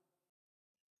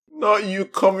Not you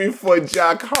coming for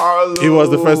Jack Harlow. It was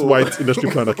the first white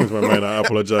industry plant that came to my mind. I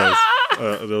apologize.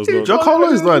 There was no. Jack Harlow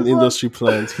is not an industry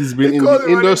plant. He's been in the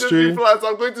industry. Plant.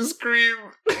 I'm going to scream.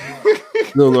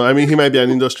 No. I mean, he might be an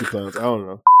industry plant. I don't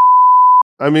know.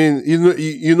 I mean,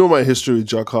 you know my history with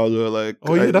Jack Harlow. Like,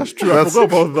 oh yeah, that's true. I forgot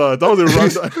about that. That was a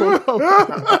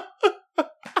random.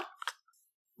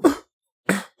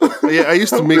 Yeah, I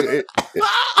used to make it.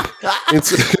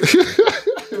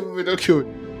 Don't kill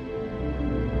me.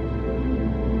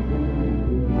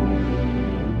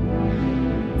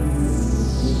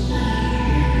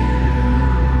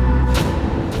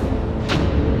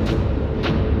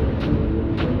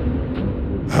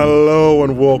 Hello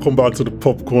and welcome back to the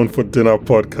Popcorn for Dinner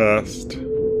podcast.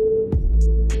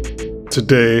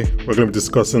 Today, we're going to be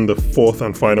discussing the fourth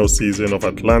and final season of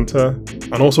Atlanta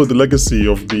and also the legacy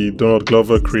of the Donald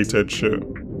Glover created show.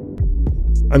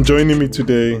 And joining me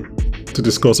today to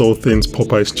discuss all things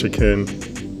Popeye's Chicken,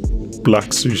 Black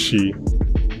Sushi,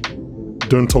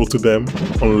 don't talk to them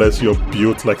unless you're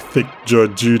built like thick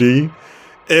Judge Judy,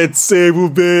 it's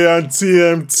Ebube and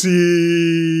TMT.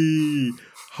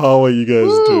 How are you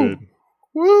guys doing?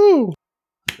 Woo!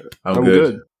 I'm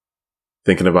good.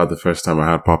 Thinking about the first time I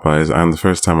had Popeyes and the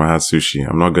first time I had sushi.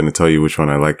 I'm not going to tell you which one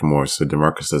I liked more, so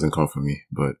DeMarcus doesn't come for me.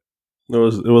 But it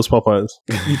was Popeyes.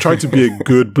 You tried to be a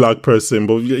good black person,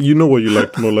 but you know what you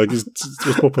like more. Like it's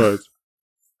Popeyes.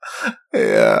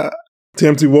 Yeah.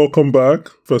 TMT, welcome back.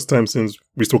 First time since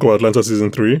we spoke about Atlanta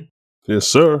season 3. Yes,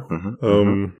 sir.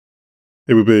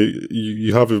 Ebube,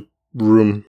 you have a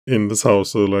room in this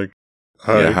house, so like.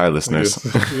 Hi listeners.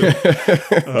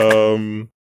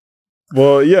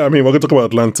 Well, yeah, I mean, we're going to talk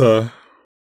about Atlanta.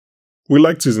 We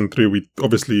liked season 3. We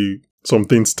obviously, some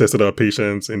things tested our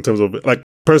patience in terms of, like,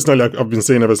 personally, I've been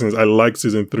saying ever since, I liked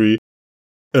season 3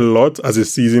 a lot as a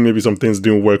season. Maybe some things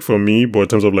didn't work for me, but in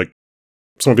terms of, like,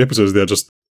 some of the episodes, they're just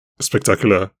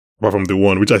spectacular, apart from the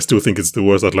one, which I still think is the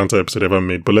worst Atlanta episode ever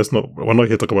made. But we're not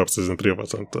here to talk about season 3 of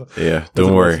Atlanta. Yeah,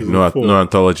 don't worry. No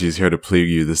anthology is here to plague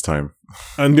you this time.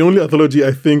 And the only anthology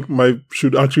I think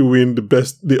should actually win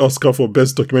the Oscar for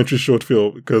best documentary short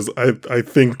film, because I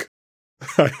think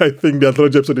the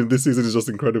anthology episode in this season is just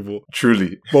incredible.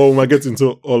 Truly. But we might get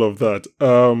into all of that.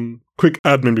 Quick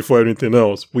admin before anything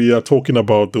else. We are talking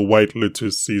about the White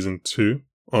Lotus season 2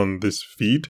 on this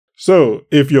feed. So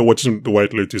if you're watching the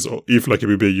White Lotus, or if like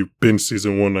everybody you've been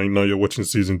season 1 and now you're watching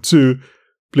season 2,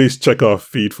 please check our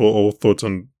feed for all thoughts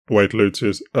on White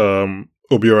Lotus.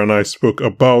 Obiora and I spoke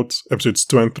about episodes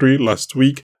 2 and 3 last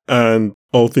week, and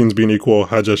all things being equal,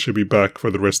 Haja should be back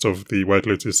for the rest of the White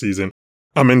Lotus season.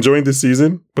 I'm enjoying this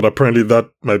season, but apparently that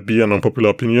might be an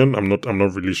unpopular opinion. I'm not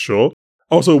really sure.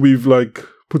 Also, we've like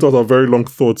put out our very long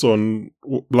thoughts on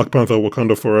Black Panther: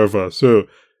 Wakanda Forever. So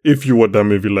if you watch that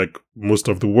movie like most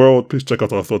of the world, please check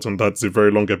out our thoughts on that. It's a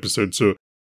very long episode, so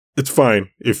it's fine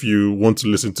if you want to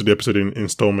listen to the episode in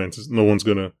installments. No one's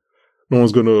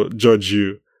gonna judge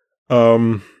you.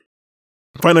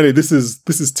 Finally, this is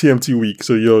TMT week,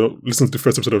 so you're listening to the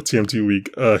first episode of TMT week.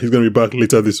 He's going to be back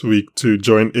later this week to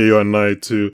join Ayo and I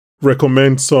to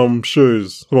recommend some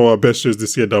shows, some of our best shows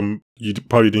this year that you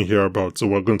probably didn't hear about. So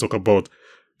we're going to talk about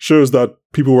shows that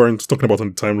people weren't talking about on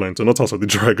the timeline. So not House of the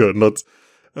Dragon, not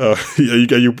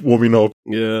you warming up.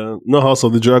 Yeah, not House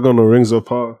of the Dragon or Rings of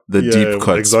Power. The deep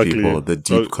cuts, exactly. People. The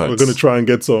deep cuts. We're going to try and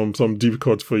get some deep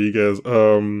cuts for you guys.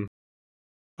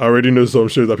 I already know some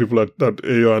shows that people that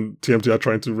AO and TMT are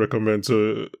trying to recommend,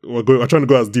 so we're trying to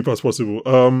go as deep as possible.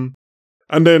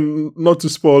 And then, not to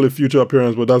spoil a future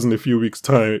appearance, but that's in a few weeks'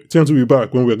 time, TMT will be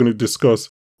back when we're going to discuss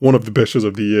one of the best shows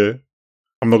of the year.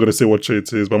 I'm not going to say what show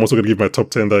it is, but I'm also going to give my top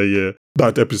 10 that year,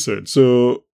 that episode.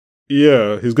 So,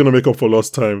 yeah, he's going to make up for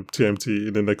lost time, TMT,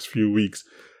 in the next few weeks.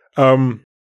 All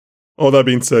that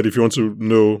being said, if you want to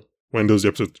know when those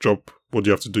episodes drop, what do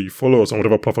you have to do? You follow us on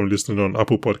whatever platform you're listening on,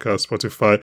 Apple Podcasts,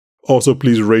 Spotify. Also,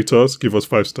 please rate us, give us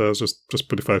 5 stars, just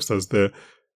put the 5 stars there.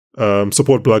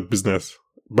 Support black businesses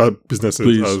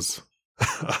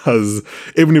as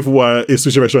even if we're a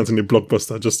sushi restaurant in a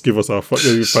Blockbuster, just give us our 5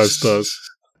 stars.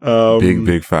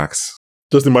 Big facts.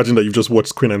 Just imagine that you've just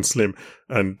watched Queen and Slim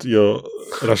and your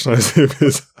nationalism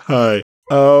is high.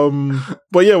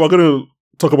 But yeah, we're going to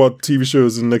talk about TV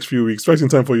shows in the next few weeks, right in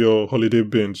time for your holiday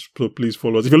binge. So please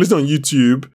follow us. If you're listening on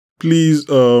YouTube, please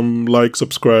like,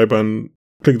 subscribe, and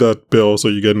click that bell so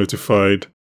you get notified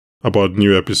about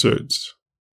new episodes.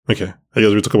 Okay, I guess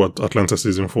we'll talk about Atlanta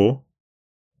season 4.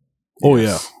 Oh,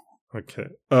 yeah. Okay.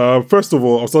 First of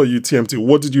all, I'll start with you, TMT.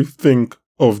 What did you think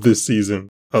of this season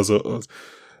as a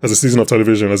season of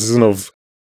television, as a season of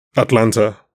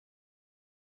Atlanta?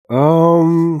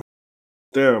 Damn.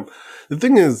 The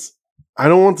thing is, I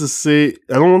don't want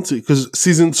to, because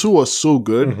season 2 was so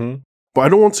good, but I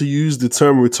don't want to use the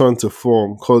term return to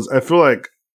form, because I feel like,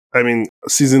 I mean,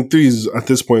 season 3 is at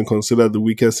this point considered the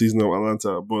weakest season of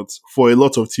Atlanta, but for a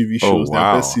lot of TV shows,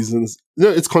 their best seasons,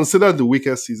 it's considered the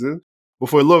weakest season, but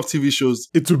for a lot of TV shows,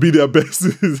 it would be their best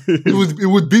season. it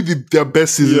would be their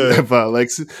best season ever. Like,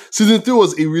 season 3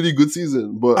 was a really good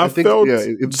season, but I think,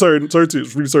 sorry to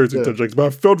interject, but I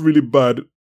felt really bad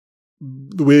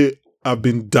the way I've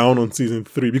been down on season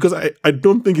 3, because I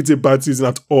don't think it's a bad season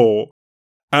at all.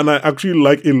 And I actually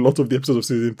like a lot of the episodes of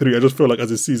season 3. I just felt like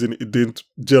as a season, it didn't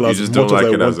gel as much as I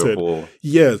wanted. As a whole.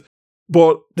 Yes.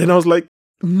 But then I was like,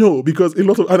 no, because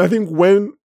and I think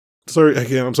I'm sorry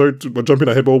for jumping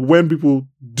ahead, but when people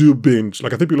do binge,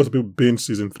 like I think a lot of people binge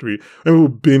season 3, when people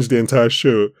binge the entire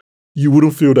show, you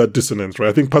wouldn't feel that dissonance, right?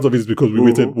 I think part of it is because we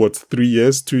waited,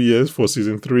 2 years for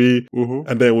season 3,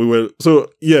 and then we were, so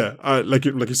yeah, like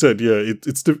you said, yeah,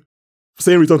 it's the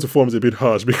saying return to form is a bit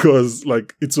harsh because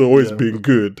like it's always been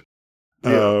good.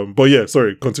 But yeah,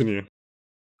 sorry, continue.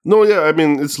 No, yeah, I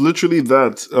mean, it's literally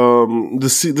that.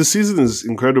 The season is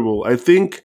incredible. I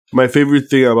think my favorite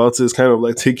thing about it is kind of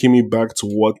like taking me back to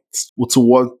what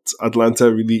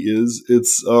Atlanta really is.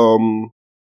 It's those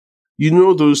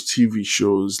TV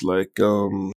shows like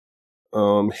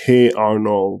Hey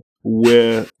Arnold,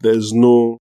 where there's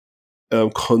no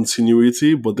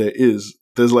continuity, but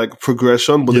there's like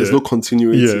progression, but there's no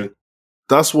continuity. Yeah.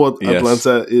 That's what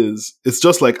Atlanta is. It's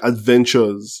just like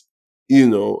adventures,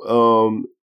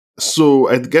 so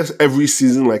I guess every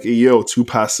season, like a year or 2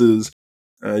 passes,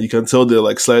 you can tell they're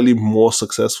like slightly more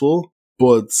successful,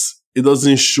 but it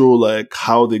doesn't show like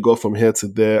how they got from here to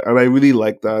there. And I really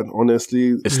like that,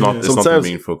 honestly. It's not the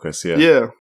main focus, Yeah.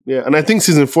 And I think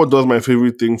season 4 does my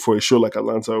favorite thing for a show like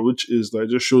Atlanta, which is that it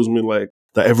just shows me like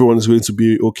that everyone is going to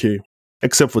be okay.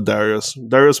 Except for Darius.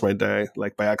 Darius might die,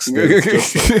 like, by accident.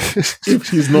 if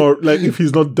he's not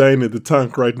dying in the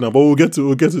tank right now. But we'll get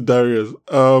to Darius.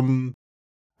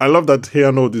 I love that Hey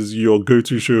Arnold is your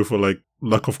go-to show for like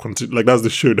lack of content. Like that's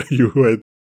the show that you went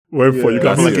for. You could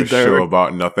have like a show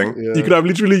about nothing. Yeah. You could have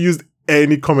literally used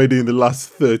any comedy in the last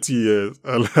 30 years.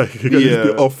 And like you can use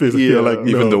The Office. Yeah. Like, no.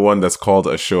 Even the one that's called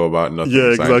A Show About Nothing.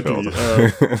 Yeah, exactly.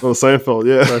 Seinfeld.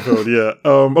 Yeah. Seinfeld. Yeah.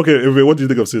 Okay. What do you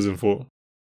think of season 4?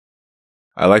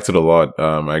 I liked it a lot.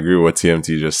 I agree with what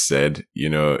TMT just said,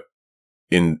 in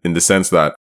the sense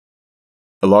that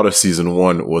a lot of season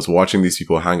 1 was watching these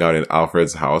people hang out in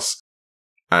Alfred's house.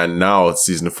 And now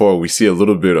season 4, we see a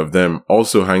little bit of them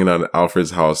also hanging out in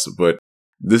Alfred's house. But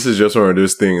this is just one of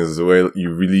those things where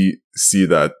you really see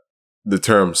that the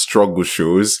term struggle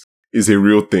shows is a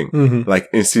real thing. Mm-hmm. Like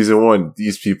in season 1,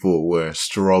 these people were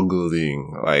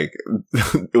struggling. Like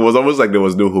it was almost like there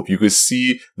was no hope. You could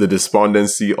see the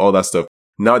despondency, all that stuff.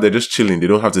 Now they're just chilling. They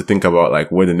don't have to think about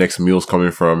like where the next meal's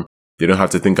coming from. They don't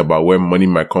have to think about where money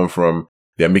might come from.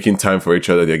 They're making time for each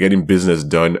other. They're getting business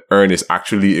done. Ern is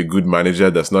actually a good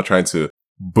manager that's not trying to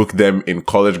book them in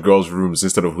college girls' rooms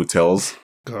instead of hotels.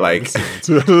 God, like,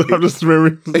 I'm just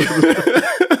remembering.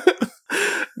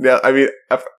 Yeah, I mean,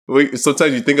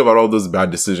 sometimes you think about all those bad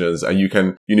decisions and you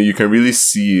can really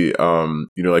see,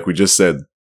 like we just said,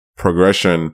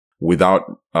 progression without,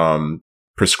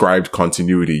 prescribed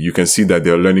continuity. You can see that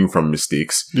they're learning from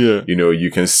mistakes. Yeah.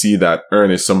 You can see that Ern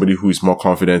is somebody who is more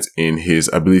confident in his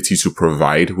ability to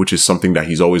provide, which is something that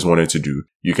he's always wanted to do.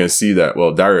 You can see that,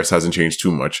 Darius hasn't changed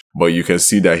too much, but you can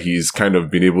see that he's kind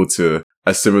of been able to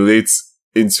assimilate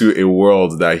into a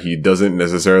world that he doesn't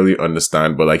necessarily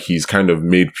understand, but like he's kind of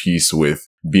made peace with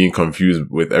being confused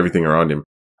with everything around him.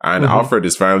 And Alfred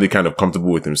is finally kind of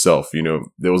comfortable with himself.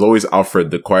 There was always Alfred,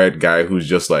 the quiet guy who's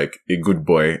just like a good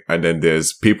boy. And then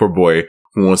there's Paperboy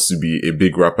who wants to be a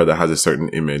big rapper that has a certain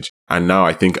image. And now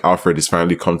I think Alfred is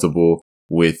finally comfortable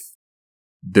with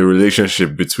the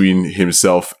relationship between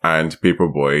himself and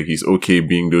Paperboy. He's okay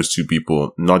being those two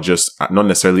people, not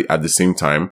necessarily at the same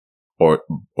time or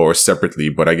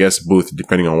separately, but I guess both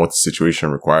depending on what the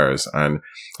situation requires. And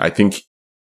I think,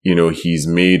 he's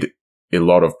made a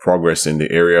lot of progress in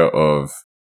the area of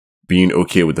being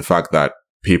okay with the fact that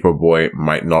Paperboy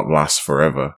might not last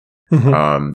forever.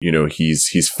 Mm-hmm.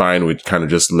 He's fine with kind of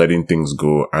just letting things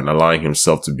go and allowing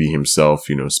himself to be himself,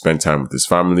 spend time with his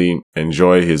family,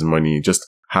 enjoy his money, just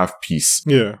have peace.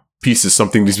 Yeah. peace is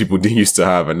something these people didn't used to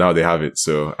have, and now they have it.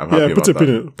 So I'm happy about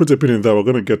that. Put a pin in that. We're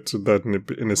going to get to that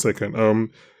in a second.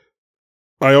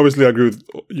 I obviously agree with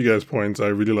you guys' points. I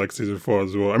really like season 4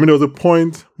 as well. I mean, there was a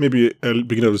point, maybe at the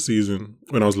beginning of the season,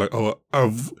 when I was like,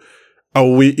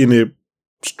 are we in a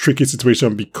tricky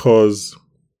situation because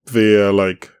they are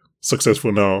like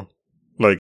successful now?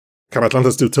 Like, can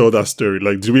Atlanta still tell that story?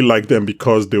 Like, do we like them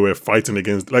because they were fighting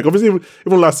against, like, obviously,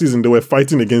 even last season, they were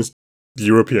fighting against the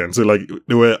Europeans. So, like,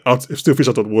 they were still fish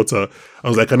out of water. I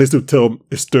was like, can they still tell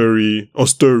a story or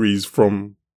stories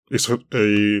from what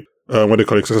they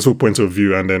call a successful point of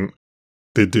view? And then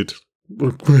they did.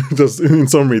 Just in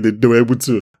summary, they were able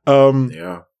to.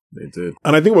 Yeah, they did.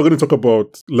 And I think we're going to talk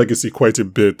about legacy quite a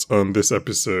bit on this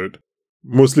episode.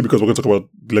 Mostly because we're going to talk about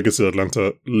the legacy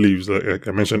Atlanta leaves, like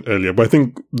I mentioned earlier. But I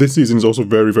think this season is also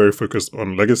very, very focused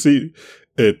on legacy.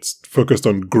 It's focused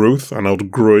on growth and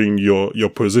outgrowing your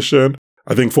position.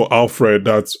 I think for Alfred,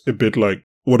 that's a bit like,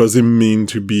 what does it mean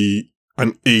to be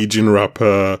an aging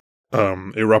rapper? A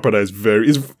rapper that is very...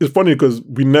 It's funny because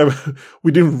we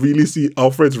didn't really see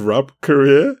Alfred's rap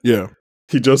career. Yeah.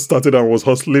 He just started and was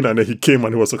hustling, and then he came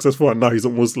and he was successful, and now he's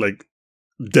almost like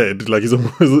dead. Like he's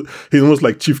almost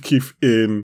like Chief Keef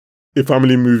in a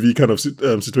family movie kind of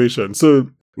situation.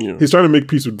 So he's trying to make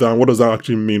peace with that. What does that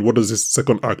actually mean? What does this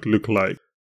second act look like?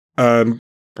 And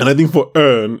I think for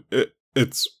Earn,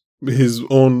 it's his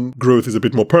own growth is a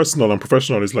bit more personal and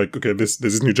professional. It's like, okay, there's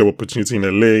this new job opportunity in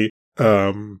LA.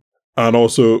 And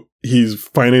also he's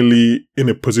finally in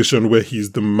a position where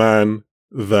he's the man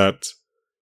that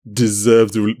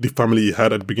deserves the family he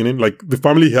had at the beginning. Like, the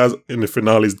family he has in the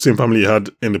finale is the same family he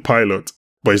had in the pilot,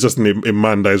 but he's just a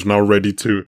man that is now ready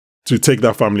to take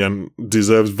that family and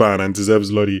deserves Van and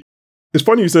deserves Lottie. It's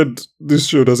funny you said this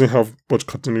show doesn't have much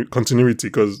continuity,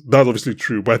 because that's obviously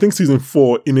true, but I think season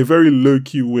 4, in a very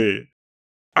low-key way,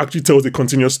 actually tells a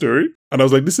continuous story. And I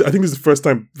was like, I think this is the first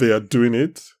time they are doing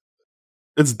it.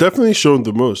 It's definitely shown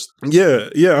the most. Yeah.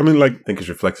 I mean, like, I think it's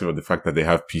reflective of the fact that they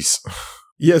have peace.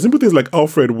 Yeah, simple things like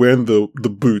Alfred wearing the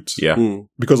boots. Yeah.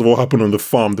 Because of what happened on the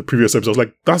farm, the previous episode. I was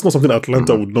like, that's not something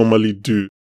Atlanta would normally do.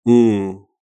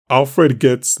 Alfred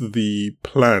gets the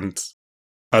plant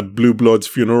at Blue Blood's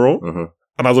funeral.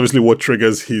 And that's obviously what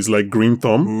triggers his, like, green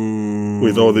thumb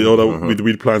with all the other with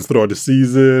weed plants throughout the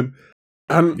season.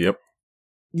 And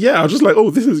yeah, I was just like,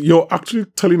 oh, you're actually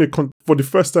telling for the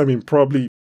first time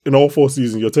in all 4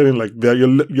 seasons, you're telling, like, you're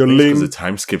laying... Because the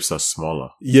time skips are smaller.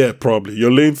 Yeah, probably.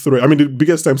 You're laying through it. I mean, the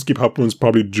biggest time skip happens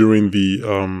probably during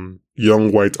the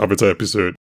Young White Avatar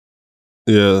episode.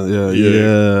 Yeah.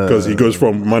 Because he goes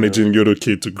from managing Yodo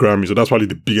Kid to Grammy, so that's probably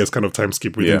the biggest kind of time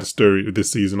skip within the story of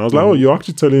this season. I was like, oh, you're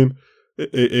actually telling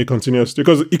a continuous story.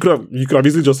 Because you could have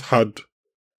easily just had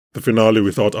the finale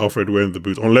without Alfred wearing the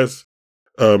boot, unless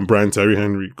Brian Terry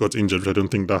Henry got injured, which I don't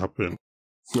think that happened.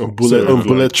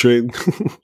 Bullet Train.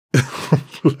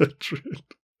 Bullet Train.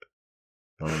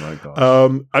 Oh my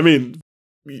gosh. I mean,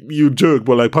 you joke,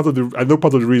 but like I know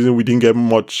part of the reason we didn't get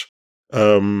much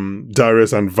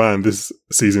Darius and Van this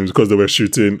season is because they were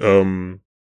shooting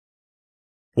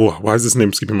why is this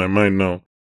name skipping my mind now?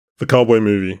 The cowboy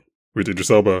movie with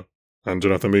Idris Elba and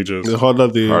Jonathan Majors. The harder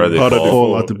they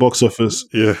fall at the box office.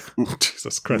 Yeah.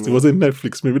 Jesus Christ. It was a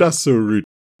Netflix movie. That's so rude.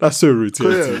 That's so rude.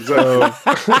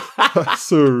 That's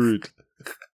so rude.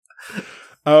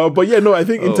 But yeah, no, I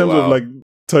think in terms of like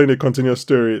telling a continuous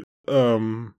story,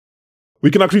 we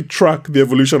can actually track the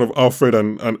evolution of Alfred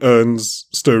and Ern's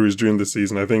stories during the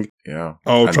season. I think. Yeah.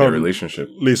 And their relationship.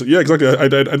 Yeah, exactly. I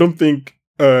don't think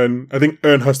Ern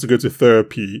has to go to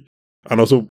therapy and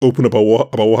also open up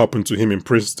about what happened to him in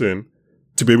Princeton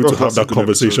to be able to have that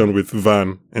conversation with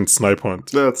Van and Snipe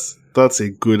Hunt. That's a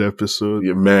good episode.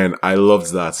 Yeah, man, I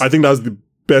loved that. I think that's the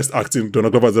best acting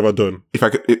Donald Glover has ever done.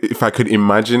 If I could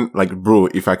imagine, like, bro,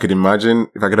 if I could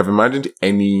have imagined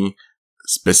any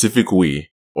specific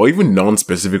way or even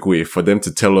non-specific way for them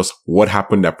to tell us what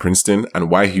happened at Princeton and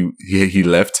why he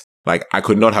left, like, I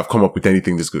could not have come up with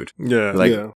anything this good. Yeah.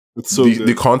 Like, it's so good.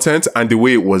 The content and the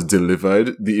way it was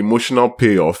delivered, the emotional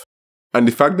payoff, and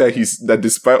the fact that that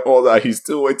despite all that, he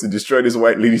still went to destroy this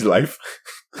white lady's life.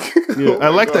 Yeah, I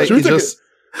like that. Should we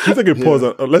take a pause?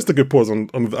 Let's take a pause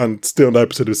and stay on that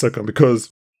episode a second, because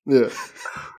I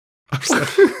was like,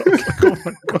 oh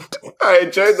my god, I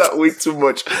enjoyed that way too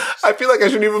much. I feel like I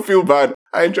shouldn't even feel bad.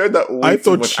 I enjoyed that way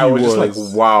too much. I was just like,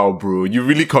 wow, bro, you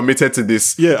really committed to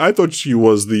this. Yeah, I thought she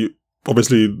was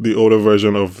obviously the older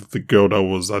version of the girl that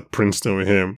was at Princeton with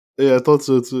him. Yeah, I thought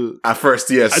so too. At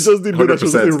first, yes. I just didn't know that she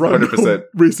was a random 100%.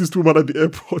 Racist woman at the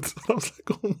airport. I was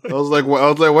like, oh my. I was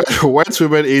like, white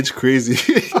women age crazy.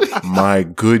 My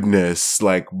goodness,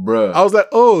 like, bruh. I was like,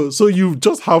 oh, so you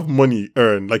just have money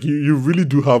earned. Like, you really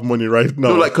do have money right now.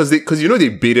 No, like, because they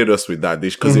baited us with that.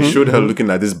 Because they showed her looking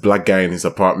at this black guy in his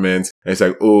apartment. And it's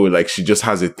like, oh, like, she just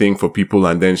has a thing for people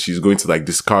and then she's going to, like,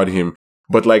 discard him.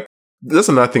 But, like, that's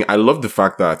another thing. I love the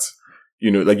fact that,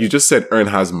 like you just said, Earn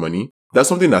has money. That's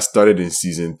something that started in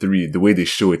season 3, the way they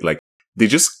show it. Like, they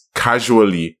just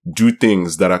casually do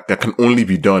things that can only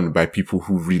be done by people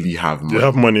who really have money. They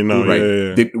have money now, right?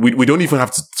 Yeah. We don't even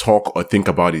have to talk or think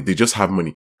about it. They just have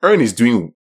money. Ern is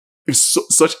doing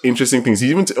such interesting things. He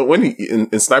even, when he,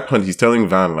 in Snipe Hunt, he's telling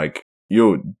Van, like,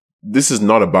 yo, this is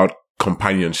not about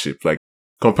companionship. Like,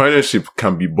 companionship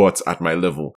can be bought at my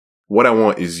level. What I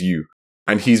want is you.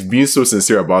 And he's being so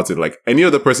sincere about it. Like, any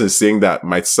other person saying that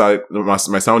might sound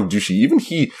douchey. Even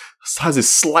he has a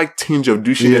slight tinge of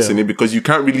douchiness in it, because you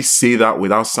can't really say that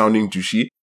without sounding douchey.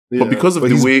 But because of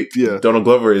the way Donald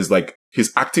Glover is, like,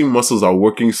 his acting muscles are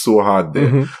working so hard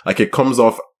there. Like, it comes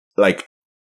off, like,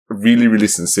 really, really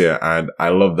sincere. And I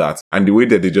love that. And the way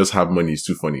that they just have money is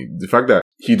too funny. The fact that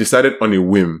he decided on a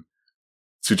whim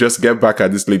to just get back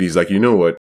at this lady. He's like, you know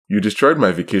what? You destroyed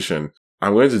my vacation.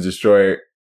 I'm going to destroy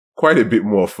quite a bit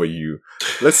more for you.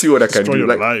 Let's see what I can do.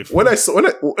 Like, life, when I saw,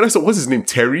 what's his name?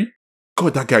 Terry?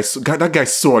 God, that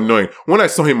guy's so annoying. When I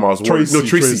saw him, I was worried.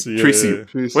 Tracy.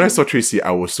 Yeah. When I saw Tracy,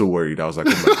 I was so worried. I was like,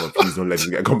 oh my God, please don't let this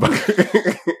guy come back.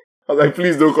 I was like,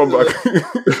 please don't come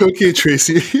back. Okay,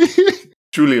 Tracy.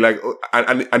 Truly, like,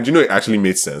 and you know, it actually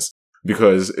made sense,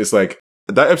 because it's like,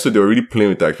 that episode, they were really playing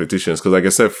with the expectations. Because like I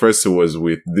said, first it was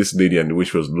with this lady and the way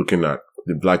she was looking at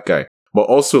the black guy. But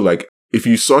also, like, if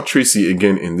you saw Tracy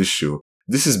again in this show,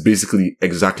 this is basically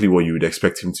exactly what you would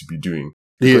expect him to be doing.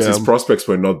 Because his prospects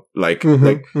were not like,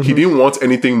 he didn't want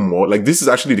anything more. Like, this is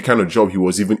actually the kind of job he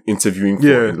was even interviewing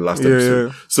for in the last episode.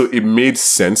 Yeah. So it made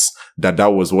sense that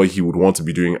was what he would want to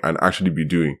be doing and actually be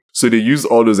doing. So they used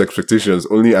all those expectations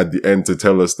only at the end to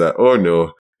tell us that, oh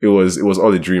no, it was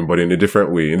all a dream, but in a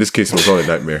different way. In this case, it was all a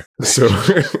nightmare. So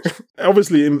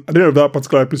obviously, at the end of that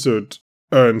particular episode,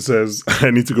 Ern says, I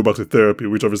need to go back to therapy,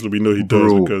 which obviously we know he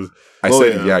does, because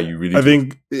you really I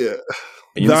think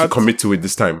you need to commit to it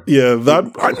this time. Yeah,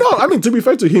 I mean, to be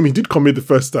fair to him, he did commit the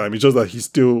first time. It's just that he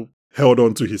still held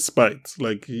on to his spite.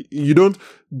 Like, you don't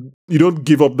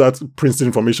give up that Princeton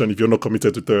information if you're not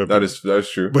committed to therapy. That is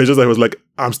true. But it's just that he was like,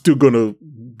 I'm still gonna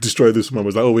destroy this woman. I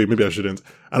was like, oh wait, maybe I shouldn't.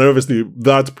 And obviously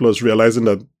that, plus realizing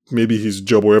that maybe his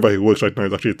job wherever he works right now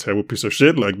is actually a terrible piece of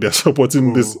shit. Like, they're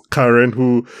supporting this Karen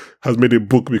who has made a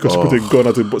book because she put a gun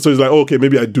at it. So he's like, oh, okay,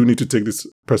 maybe I do need to take this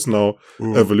personal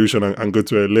evolution and go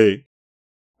to LA.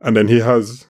 And then he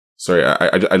has... Sorry,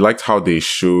 I liked how they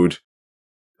showed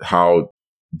how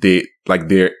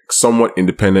they're somewhat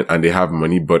independent and they have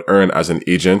money, but Ern as an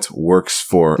agent works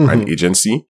for an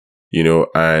agency, you know,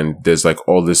 and there's like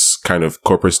all this kind of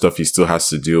corporate stuff he still has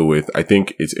to deal with. I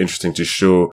think it's interesting to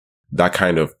show that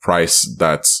kind of price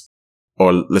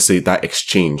or let's say that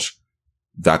exchange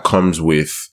that comes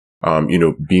with, you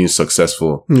know, being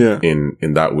successful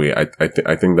in that way.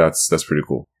 I think that's pretty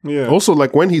cool. Yeah. Also,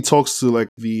 like, when he talks to like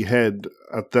the head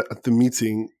at the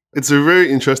meeting, it's a very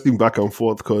interesting back and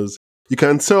forth, because you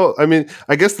can tell. I mean,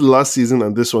 I guess the last season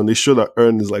and this one, they show that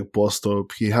Ern is like bossed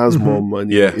up. He has more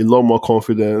money, a lot more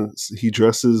confidence. He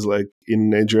dresses like a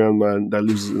Nigerian man that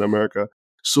lives in America.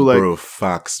 So like, bro,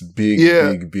 facts,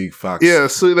 big facts. Yeah,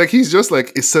 so like, he's just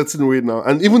like a certain way now,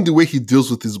 and even the way he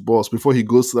deals with his boss before he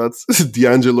goes to that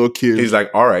D'Angelo kid, he's like,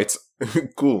 all right,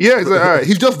 cool. Yeah, he's like, all right.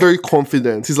 He's just very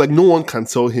confident. He's like, no one can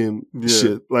tell him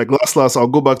shit. Like, last, I'll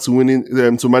go back to winning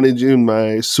to managing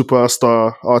my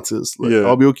superstar artist. Like,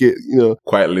 I'll be okay. You know,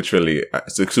 quite literally,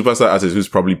 it's a superstar artist who's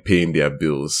probably paying their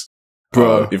bills.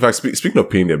 Bro, in fact, speaking of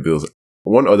paying their bills,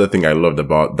 one other thing I loved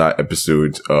about that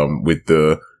episode, with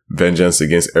the vengeance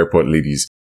against airport ladies,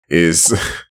 is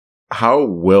how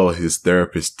well his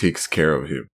therapist takes care of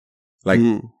him. Like,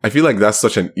 I feel like that's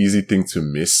such an easy thing to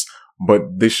miss, but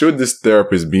they showed this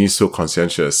therapist being so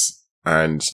conscientious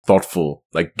and thoughtful.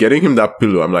 Like, getting him that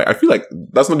pillow, I'm like, I feel like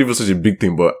that's not even such a big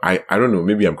thing, but I don't know,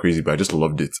 maybe I'm crazy, but I just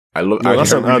loved it. I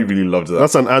really loved that.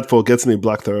 That's an ad for getting a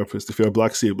black therapist. If you're a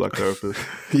black, see a black therapist.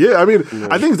 Yeah, I mean,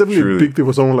 I think it's definitely a big thing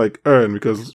for someone like Ern,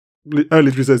 because Ern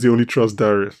literally says he only trusts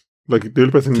Darius. Like, the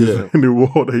only person in the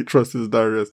world that he trusts is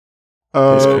Darius.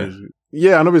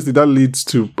 Yeah, and obviously that leads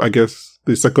to, I guess,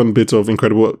 the second bit of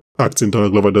incredible acting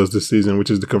Donald Glover does this season,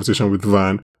 which is the conversation with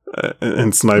Van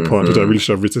and Snipe Hunt, which I really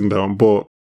should have written down. But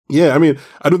yeah, I mean,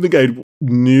 I don't think I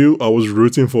knew I was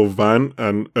rooting for Van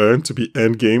and Ern to be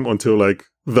endgame until like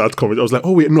that conversation. I was like,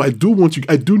 oh wait, no, I do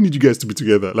need you guys to be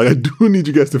together. Like, I do need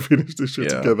you guys to finish this show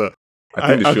together. I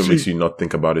think the show makes you not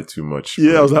think about it too much.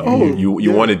 Yeah, I was like,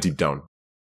 you want it deep down.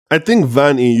 I think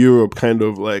Van in Europe kind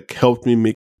of like helped me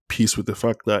make peace with the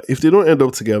fact that if they don't end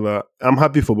up together, I'm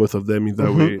happy for both of them in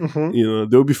that way. You know,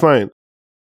 they'll be fine.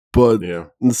 But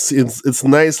it's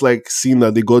nice, like, seeing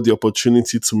that they got the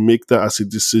opportunity to make that as a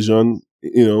decision,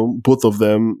 you know, both of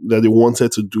them, that they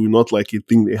wanted to do, not like a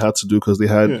thing they had to do because they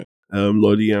had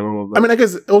Lottie and all of that. I mean, I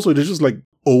guess also they're just like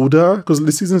older, because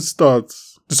the season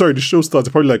starts the show starts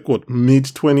probably like what,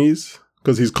 mid-20s?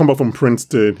 Because he's come back from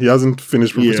Princeton. He hasn't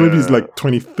finished. So maybe he's like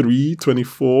 23,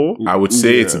 24. I would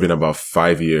say it's been about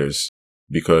 5 years.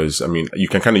 Because, I mean, you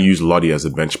can kind of use Lottie as a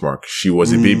benchmark. She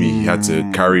was a baby. He had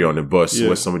to carry on a bus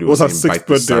where somebody was saying, bite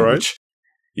the sandwich. Right?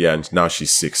 Yeah, and now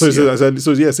she's 6. So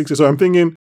 6. So I'm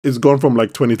thinking it's gone from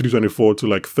like 23, 24 to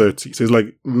like 30. So it's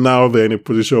like now they're in a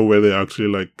position where they're actually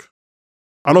like...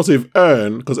 And also if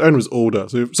because Ern was older.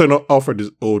 So Alfred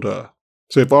is older.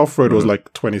 So if Alfred was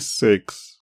like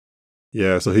 26,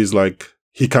 yeah, so he's like...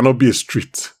 He cannot be a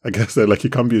street, I guess. Like, he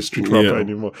can't be a street rapper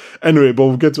anymore. Anyway, but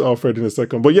we'll get to Alfred in a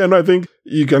second. But yeah, no, I think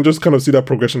you can just kind of see that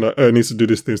progression that Ern needs to do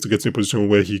these things to get to a position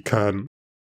where he can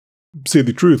say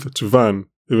the truth to Van,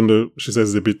 even though she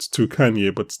says it's a bit too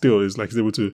Kanye, but still, it's like he's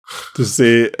able to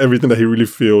say everything that he really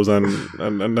feels and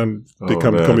then they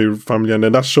can become a family. And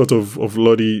then that shot of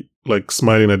Lottie, like,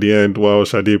 smiling at the end while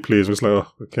Sade plays, it's like, oh,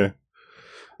 okay.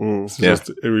 It's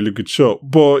just a really good shot.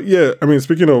 But yeah, I mean,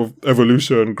 speaking of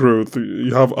evolution, growth,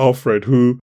 you have Alfred,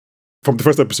 who, from the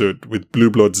first episode with Blue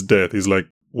Blood's death, he's like,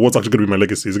 what's actually going to be my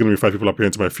legacy? Is it going to be 5 people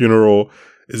appearing to my funeral?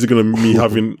 Is it going to be me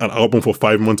having an album for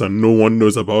 5 months and no one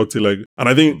knows about it? Like, and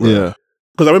I think, because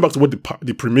I went back to what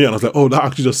the premiere and I was like, oh, that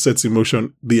actually just sets in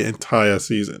motion the entire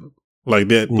season. Like,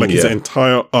 his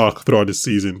entire arc throughout the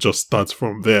season just starts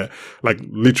from there. Like,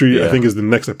 literally, I think it's the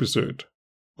next episode.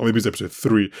 Or maybe it's episode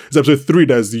 3. It's episode 3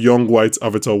 that's the young white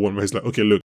avatar one where he's like, okay,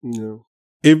 look,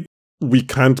 if we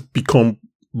can't become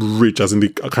rich, as in the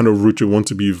kind of rich we want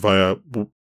to be via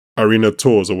arena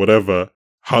tours or whatever,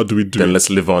 how do we do Then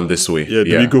let's live on this way. Yeah,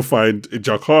 do we go find a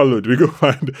Jack Harlow? Do we go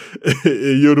find a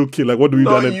Yodel Kid? Like, what do we do?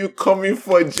 Are you coming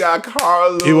for Jack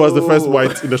Harlow? He was the first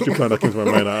white industry plant that came to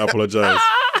my mind. I apologize.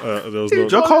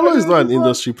 Jack Harlow is not an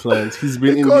industry plant. He's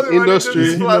been in the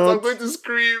industry. I'm going to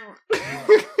scream.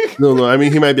 No, I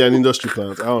mean, he might be an industry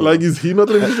plant. I don't know. Is he not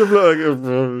an industry plant? I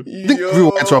think every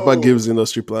white rapper gives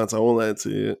industry plants. I won't lie to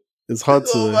you. It's hard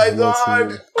to... Oh my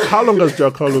God. How long has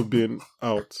Jack Harlow been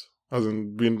out?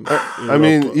 Hasn't been... I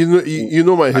mean, you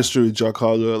know my history with Jack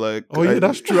Harlow. Like, oh yeah,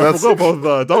 that's true. I forgot about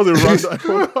that. That was a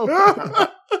random...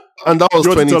 And that was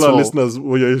 2012. Tell our listeners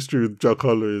what your history with Jack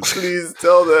Harlow is. Please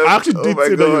tell them. I actually did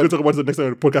say that you were going to talk about it the next time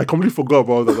on the podcast. I completely forgot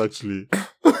about that, actually.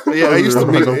 Yeah, I used to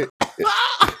make it.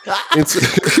 It's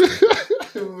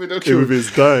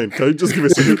dying. Can you just give me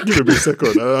a second?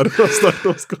 I don't understand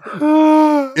what's going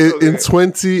on. In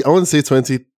 2013.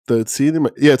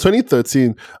 Yeah,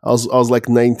 2013. I was like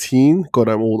 19. God,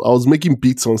 I'm old. I was making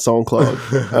beats on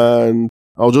SoundCloud and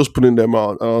I was just putting them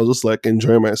out. I was just like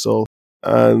enjoying myself.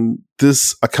 And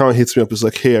this account hits me up. It's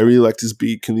like, hey, I really like this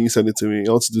beat. Can you send it to me?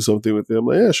 I want to do something with it. I'm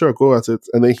like, yeah, sure, go at it.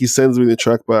 And then he sends me the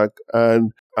track back.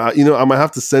 And, I might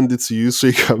have to send it to you so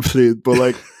you can play it. But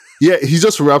like, yeah, he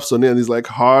just raps on it and he's like,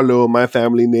 Harlow, my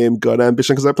family name, God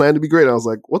Ambition, because I plan to be great. And I was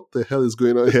like, what the hell is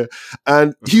going on here?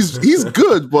 And he's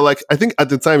good, but like, I think at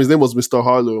the time his name was Mr.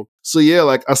 Harlow. So yeah,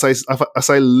 like as I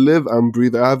live and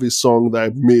breathe, I have a song that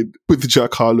I made with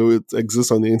Jack Harlow. It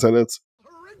exists on the internet.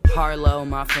 Harlow,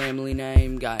 my family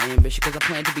name, got ambition cause I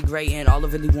plan to be great and all I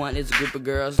really want is a group of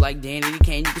girls like Danny. You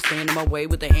can stand in my way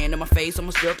with a hand in my face, I'ma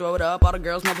still throw it up. All the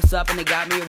girls know what's up and they got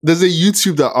me. There's a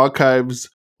YouTube that archives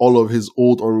all of his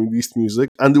old unreleased music,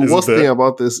 and the worst thing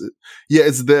about this, yeah,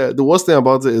 it's there. The worst thing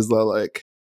about it is that like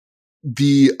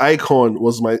the icon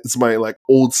it's my like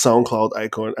old SoundCloud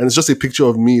icon, and it's just a picture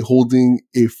of me holding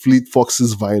a Fleet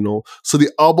Foxes vinyl. So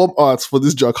the album art for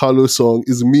this Jack Harlow song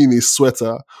is me in a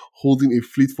sweater holding a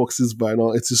Fleet Foxes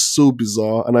vinyl. It is so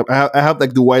bizarre, and I have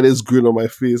like the widest grin on my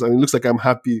face, and it looks like I'm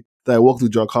happy that I worked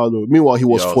with Jack Harlow. Meanwhile, he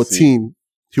was 14.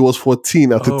 He was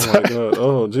 14 at the time. Oh my God!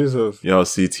 Oh Jesus! Yo,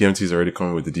 see, TMT's already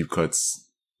coming with the deep cuts.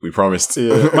 We promised.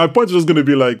 Yeah, my point was going to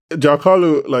be like Jack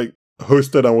Harlow like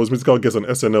hosted and was musical guest on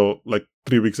SNL like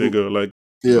 3 weeks ago. Like,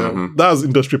 yeah, that's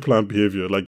industry plant behavior.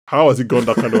 Like, how has it gone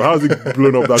that kind of? How has it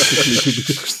blown up that quickly to be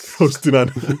hosting and?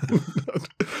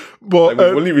 But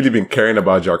we've only really been caring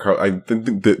about Jack Harlow. I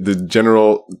think the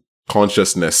general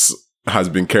consciousness has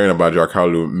been caring about Jack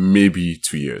Harlow maybe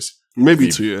 2 years.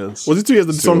 Maybe 2 years. Was it 2 years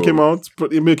that the song came out?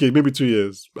 But maybe 2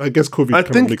 years. I guess COVID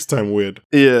kind of makes time weird.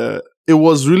 Yeah. It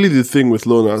was really the thing with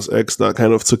Lil Nas X that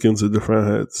kind of took him to different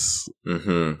heads.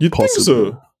 Mm-hmm. You think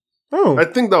so? Oh, I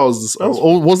think that was...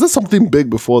 was there something big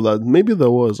before that? Maybe there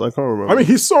was. I can't remember. I mean,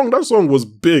 that song was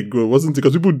big, wasn't it?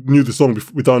 Because people knew the song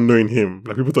without knowing him.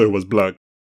 Like, people thought he was black.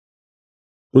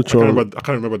 Which one? I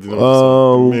can't remember the name of the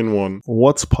song. The main one.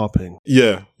 What's Popping?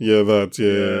 Yeah, that.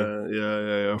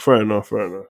 Yeah. Fair enough.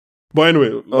 But anyway,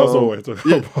 that's all we're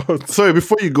talking about. Sorry,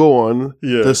 before you go on,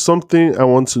 there's something I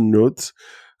want to note.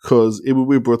 because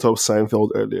we brought up Seinfeld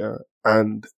earlier,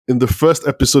 and in the first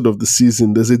episode of the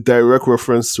season, there's a direct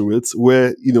reference to it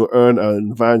where Ern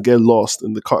and Van get lost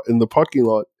in the parking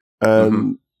lot,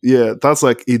 and yeah, that's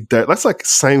like that's like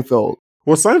Seinfeld.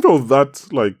 Was Seinfeld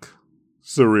that like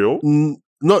surreal?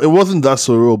 No, it wasn't that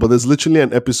surreal, but there's literally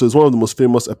an episode. It's one of the most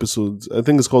famous episodes. I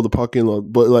think it's called The Parking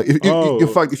Lot. But like, in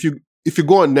fact, if you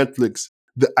go on Netflix,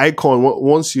 the icon,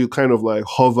 once you kind of like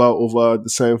hover over the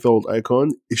Seinfeld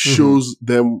icon, it shows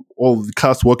them all the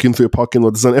cast walking through a parking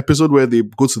lot. There's an episode where they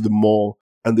go to the mall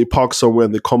and they park somewhere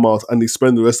and they come out and they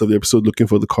spend the rest of the episode looking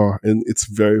for the car, and it's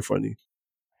very funny.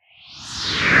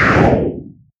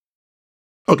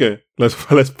 Okay, let's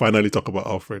finally talk about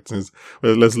Alfred.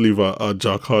 Let's leave our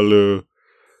Jack Harlow.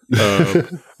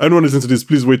 Anyone listening to this,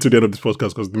 please wait till the end of this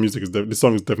podcast because the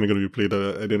song is definitely going to be played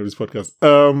at the end of this podcast.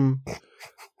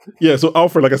 Yeah, so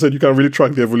Alfred, like I said, you can really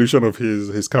track the evolution of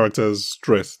his character's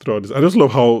stress throughout this. I just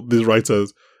love how these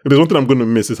writers, if there's one thing I'm going to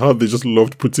miss, is how they just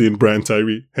loved putting Brian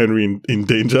Tyree Henry in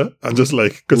danger, and just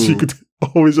like, because you could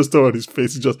always just tell on his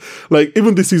face, just like,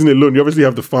 even this season alone, you obviously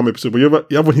have the farm episode, but you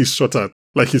have when he's shot at,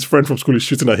 like his friend from school is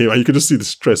shooting at him, and you can just see the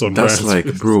stress on Brian's like,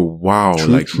 face. bro, wow,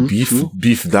 true.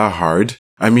 Beef that hard.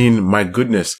 I mean, my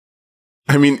goodness.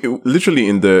 I mean, literally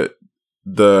in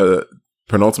the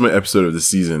penultimate episode of the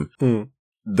season,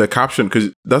 the caption,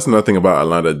 because that's another thing about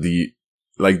Atlanta,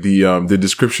 the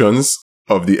descriptions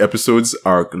of the episodes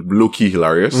are low-key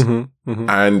hilarious.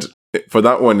 And for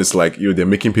that one, it's like, they're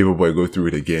making Paperboy go through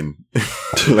it again.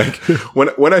 Like,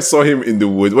 when I saw him in the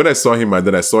woods, when I saw him and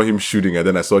then I saw him shooting and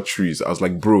then I saw trees, I was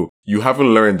like, bro, you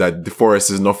haven't learned that the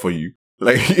forest is not for you.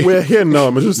 Like, we're here now.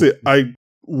 I'm just say, I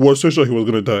was so sure he was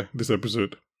going to die this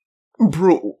episode.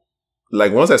 Bro,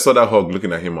 like, once I saw that hog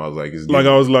looking at him, I was like,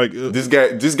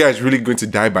 this guy's really going to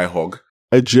die by hog.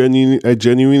 I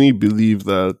genuinely believe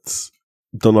that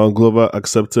Donald Glover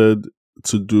accepted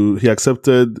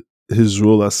his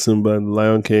role as Simba in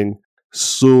Lion King.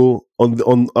 So on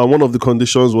one of the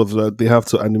conditions was that they have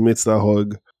to animate that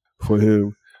hog for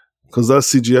him, because that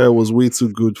CGI was way too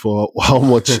good for how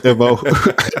much ever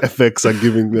effects are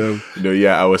giving them.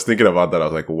 Yeah, I was thinking about that. I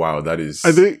was like, wow, that is.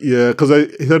 I think because I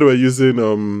heard they were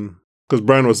using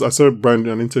because I saw Brian in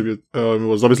an interview. It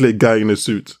was obviously a guy in a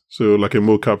suit, so like a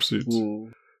mocap suit.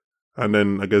 And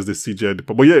then I guess the CGI,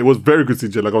 but yeah, it was very good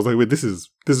CGI. Like I was like, wait, this is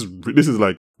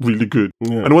like really good.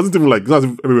 Yeah. And it wasn't even like, not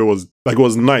everywhere was like, it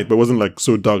was night, but it wasn't like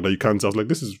so dark that you can't tell. I was like,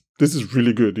 this is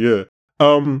really good. Yeah.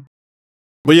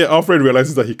 But yeah, Alfred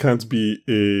realizes that he can't be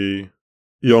a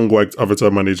young white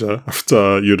Avatar manager after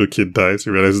Yodo Kid dies.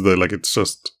 He realizes that like it's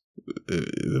just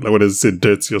like what does it say,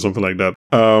 dirty or something like that.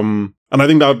 And I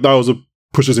think that also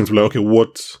pushes him to like, okay,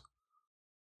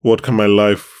 what can my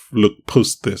life look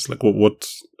post this? Like what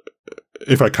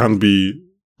if I can't be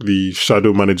the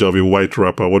shadow manager of a white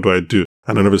rapper, what do I do?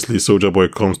 And then obviously Soulja Boy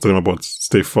comes to him about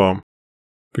State Farm,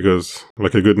 because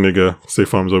like a good nigga, State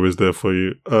Farm's always there for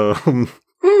you. Oh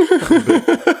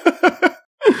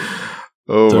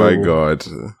my god.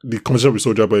 The conversation with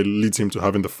Soulja Boy leads him to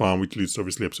having the farm, which leads to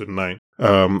obviously episode 9.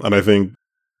 And I think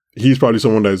he's probably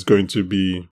someone that is going to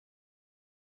be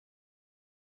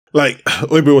like,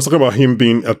 Oibe was talking about him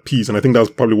being at peace, and I think that's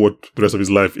probably what the rest of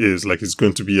his life is. Like, he's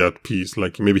going to be at peace.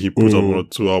 Like, maybe he puts up 1 or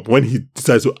 2 up. When he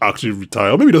decides to actually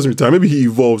retire, or maybe he doesn't retire, maybe he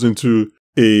evolves into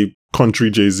a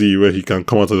country Jay-Z where he can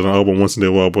come out with an album once in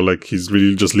a while, but like, he's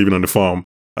really just living on the farm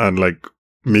and like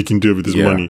making do with his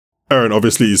money. Ern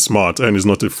obviously is smart. Ern is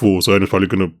not a fool, so Ern is probably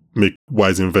going to make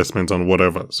wise investments on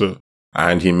whatever. So,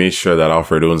 and he made sure that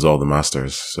Alfred owns all the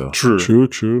masters. So true.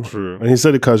 And he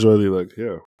said it casually, like,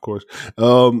 yeah, of course.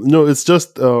 No, it's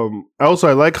just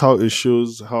I like how it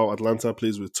shows how Atlanta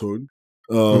plays with tone.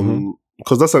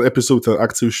 Because that's an episode with an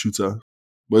active shooter,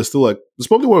 but it's still like it's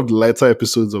probably one of the lighter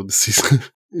episodes of the season.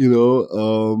 It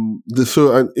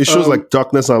shows like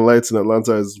darkness and light in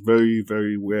Atlanta is very,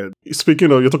 very weird.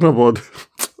 Speaking of, you're talking about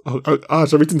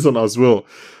I've written this on as well,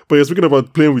 but you're speaking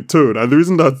about playing with tone, and the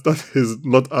reason that is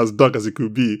not as dark as it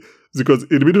could be is because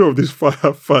in the middle of this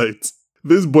firefight,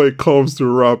 this boy comes to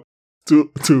rap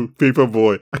to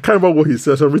Paperboy. I can't remember what he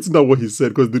said. I've written down what he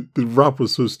said because the rap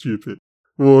was so stupid.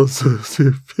 It was so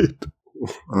stupid.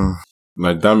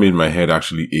 Like, that made my head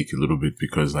actually ache a little bit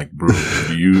because, like, bro,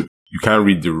 you can't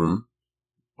read the room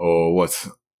or what?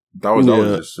 That was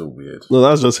just so weird. No,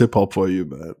 that's just hip hop for you,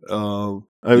 man.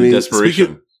 I mean,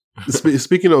 desperation.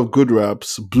 Speaking of good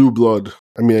raps, Blue Blood.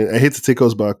 I mean, I hate to take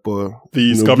us back, but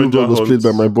the Scavenger Blue Blood was played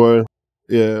by my boy.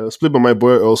 Yeah, it was played by my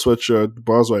boy Earl Sweatshirt. The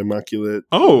bars were immaculate.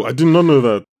 Oh, I did not know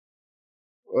that.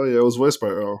 Oh yeah, it was voiced by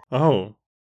Earl. Oh,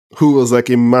 who was like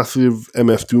a massive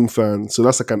MF Doom fan. So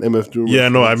that's like an MF Doom. Yeah,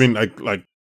 reference. no, I mean,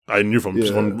 I I knew from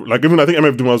like, even I think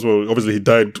MF Doom as well. Obviously, he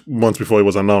died months before it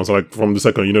was announced. So, like, from the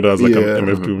second, you know, that's like an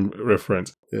MF Doom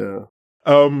reference. Yeah.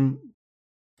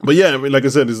 But yeah, I mean, like I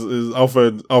said, is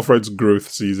Alfred's growth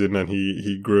season, and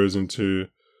he grows into.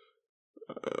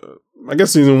 I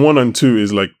guess season 1 and 2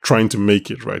 is like trying to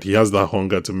make it, right? He has that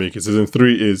hunger to make it. Season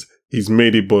 3 is he's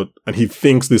made it, and he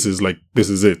thinks this is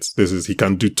it. He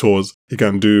can do tours. He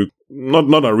can do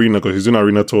not arena, because he's doing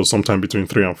arena tours sometime between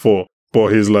 3 and 4. But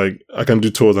he's like, I can do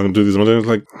tours, I can do this. And then it's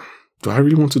like, do I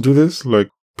really want to do this? Like,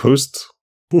 post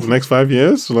the next 5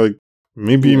 years? Like,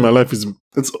 maybe my life is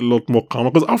a lot more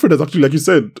calmer. Because Alfred is actually, like you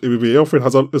said, Alfred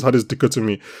has always had this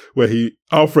dichotomy where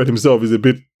Alfred himself is a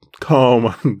bit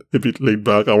calm and a bit laid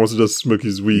back. I want to just smoke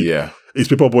his weed. Yeah. He's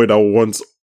Paperboy that wants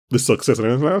the success. And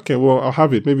it's like, okay, well, I'll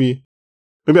have it. Maybe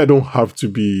I don't have to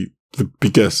be the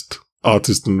biggest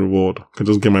artist in the world. I can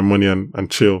just get my money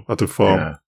and chill at the farm.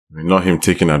 Yeah. I mean, not him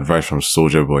taking advice from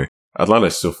Soulja Boy. Atlanta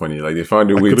is so funny. Like, they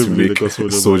found a way to make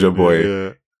Soulja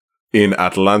Boy in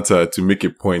Atlanta to make a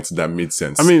point that made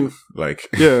sense. I mean, like,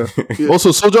 yeah.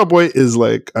 Also, Soulja Boy is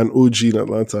like an OG in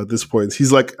Atlanta at this point.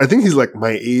 He's like, I think he's like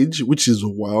my age, which is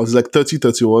wild. He's like 30,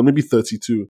 31, maybe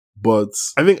 32. But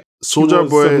I think Soulja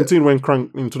Boy 17 when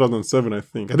cranked in 2007. I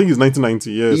think he's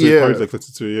 1990. Yeah, so he's probably like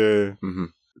 32. Yeah. Mm-hmm.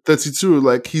 32,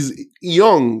 like, he's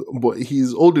young, but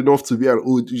he's old enough to be an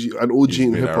OG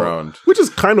in hip hop. Which is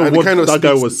kind of what that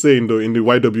guy was saying, though, in the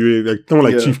YWA. Like,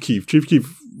 someone like Chief Keef. Chief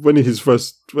Keef, when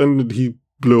did he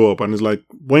blow up? And it's like,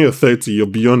 when you're 30, you're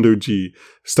beyond OG.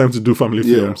 It's time to do family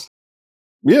films.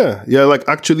 Yeah, like,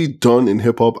 actually done in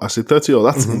hip hop as a 30-year-old.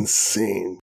 That's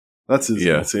insane. That's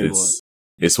insane.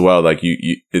 It's wild. Like,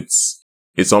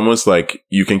 it's almost like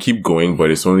you can keep going,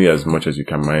 but it's only as much as you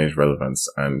can manage relevance.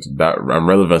 And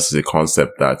relevance is a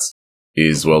concept that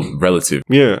is, well, relative.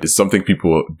 Yeah. It's something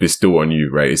people bestow on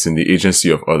you, right? It's in the agency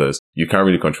of others. You can't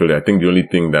really control it. I think the only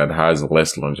thing that has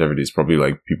less longevity is probably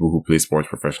like people who play sports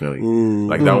professionally.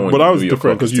 Like that one. But that was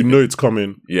different because you know it's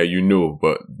coming. Yeah, you know,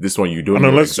 but this one you don't know.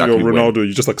 And unless exactly you're Ronaldo,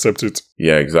 you just accept it.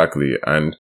 Yeah, exactly.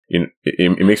 And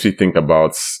it makes me think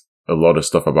about a lot of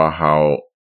stuff about how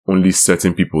only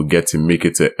certain people get to make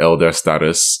it to elder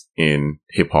status in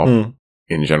hip hop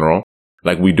in general.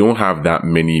 Like, we don't have that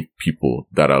many people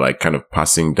that are like kind of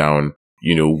passing down,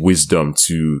 you know, wisdom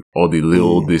to all the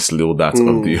little this, little that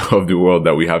of the world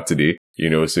that we have today.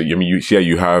 You know, so I mean,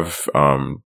 you have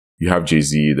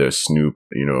Jay-Z, there's Snoop,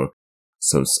 you know,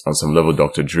 on some level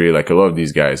Dr. Dre, like a lot of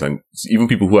these guys, and even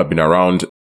people who have been around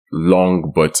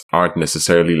long but aren't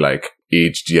necessarily like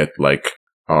aged yet, like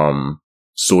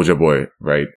Soulja Boy,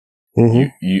 right?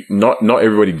 You not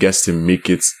everybody gets to make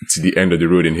it to the end of the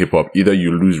road in hip hop. Either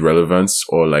you lose relevance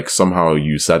or like somehow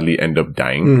you sadly end up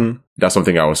dying. That's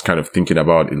something I was kind of thinking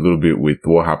about a little bit with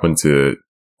what happened to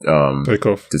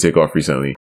Takeoff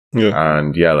recently. Yeah.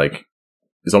 And yeah, like,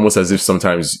 it's almost as if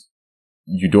sometimes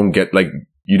you don't get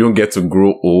to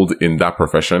grow old in that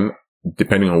profession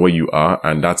depending on where you are,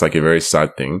 and that's like a very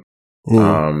sad thing.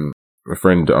 My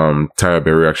friend Taya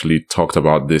Berry actually talked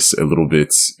about this a little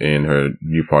bit in her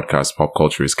new podcast, Pop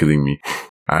Culture is Killing Me.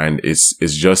 And it's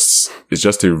just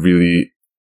a really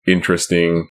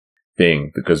interesting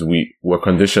thing because we're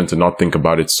conditioned to not think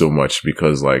about it so much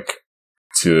because, like,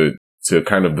 to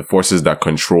kind of the forces that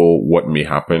control what may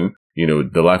happen, you know,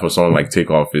 the life of someone like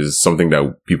Takeoff is something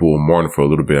that people will mourn for a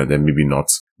little bit and then maybe not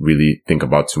really think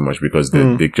about too much because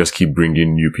they just keep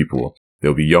bringing new people.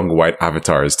 There'll be young white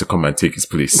avatars to come and take his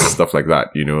place, stuff like that.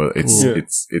 You know,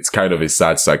 it's kind of a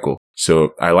sad cycle.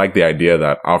 So I like the idea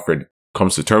that Alfred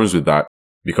comes to terms with that,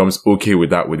 becomes okay with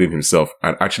that within himself,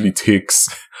 and actually takes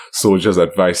Soulja's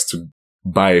advice to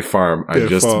buy a farm and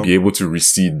be able to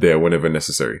recede there whenever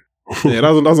necessary. Yeah,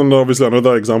 that's obviously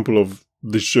another example of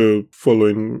the show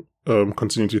following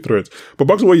continuity threads. But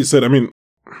back to what you said, I mean,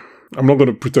 I'm not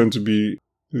going to pretend to be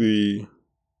the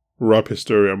rap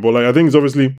historian, but like, I think it's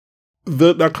obviously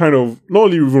that kind of, not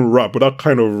only even rap, but that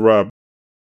kind of rap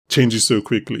changes so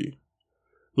quickly.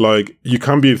 Like, you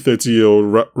can't be a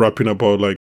 30-year-old rapping about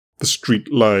like the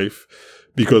street life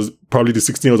because probably the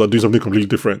 16-year-olds are doing something completely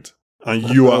different and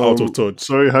you are out of touch.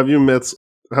 Sorry, have you met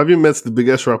the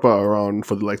biggest rapper around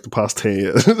for the past 10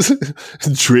 years?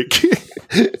 Drake.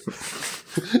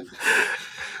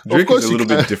 Drake is a little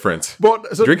bit different. But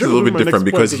Drake is a little bit different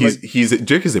because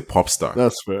Drake is a pop star.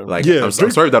 That's fair. Like, yeah, I'm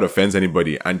sorry if that offends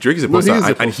anybody. And Drake is a pop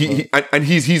star, and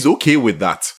he's okay with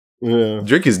that. Yeah.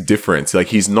 Drake is different. Like,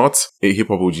 he's not a hip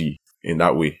hop OG in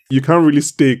that way. You can't really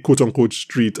stay quote unquote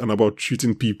street and about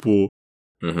treating people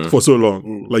for so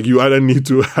long. Like, you either need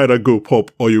to either go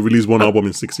pop or you release one album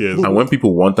in 6 years. And when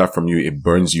people want that from you, it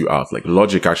burns you out. Like,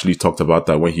 Logic actually talked about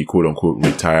that when he quote unquote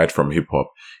retired from hip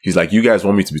hop. He's like, you guys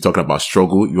want me to be talking about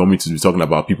struggle? You want me to be talking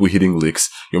about people hitting licks?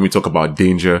 You want me to talk about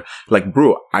danger? Like,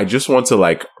 bro, I just want to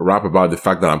like rap about the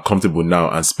fact that I'm comfortable now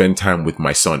and spend time with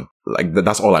my son. Like,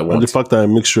 that's all I want. And the fact that I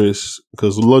mix race,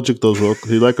 because Logic does work.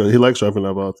 He likes rapping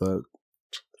about that.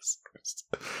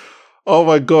 Oh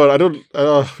my god,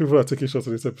 people are taking shots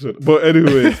in this episode. But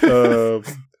anyway,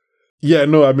 yeah,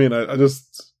 no, I mean, I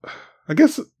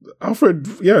guess Alfred,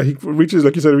 yeah, he reaches,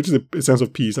 like you said, a sense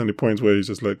of peace, and the point where he's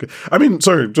just like, I remember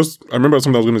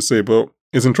something I was going to say, but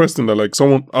it's interesting that like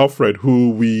Alfred,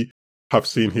 who we have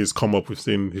seen his come up, we've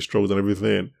seen his struggles and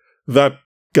everything, that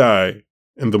guy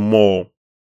in the mall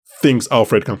thinks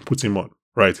Alfred can put him on,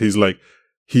 right? He's like,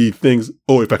 he thinks,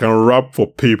 oh, if I can rap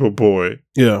for Paperboy,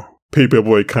 yeah,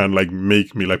 Paperboy can like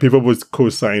make me, like Paperboy's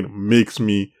cosign makes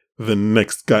me the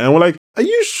next guy. And we're like, are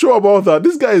you sure about that?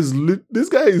 This guy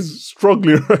is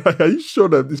struggling. Right? Are you sure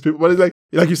that these people, but it's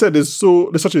like you said, there's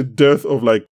such a dearth of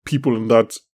like people in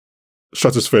that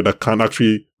stratosphere that can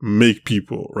actually make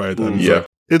people, right? And yeah.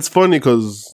 It's funny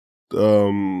because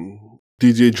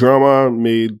DJ Drama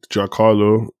made Jack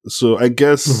Harlow. So I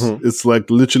guess it's like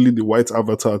literally the white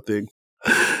avatar thing.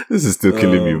 This is still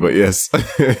killing me, but yes.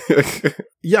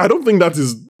 Yeah, I don't think that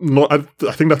is not. I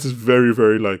think that is very,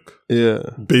 very like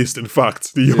based in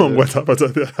fact. The young white avatar.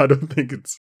 I don't think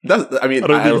it's.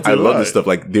 I love this stuff.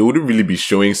 Like, they wouldn't really be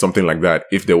showing something like that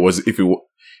if there wasn't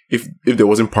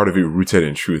part of it rooted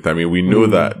in truth. I mean, we know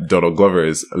that Donald Glover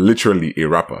is literally a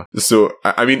rapper. So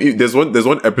I mean, there's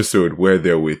one episode where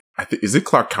they're with, is it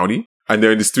Clark County? And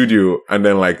they're in the studio, and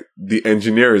then like the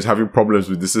engineer is having problems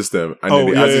with the system, and then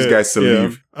they ask these guys to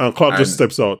leave. And Clark just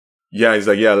steps out. Yeah, he's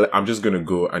like, yeah, I'm just gonna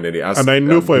go. And then they ask, and I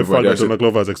know for a fact that Donald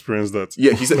Glover has experienced that.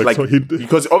 Yeah, he said like so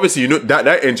because obviously, you know,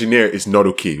 that engineer is not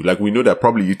okay. Like, we know that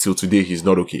probably till today he's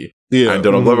not okay. Yeah, and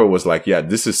Donald Glover was like, yeah,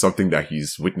 this is something that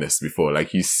he's witnessed before.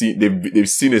 Like, they've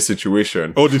seen a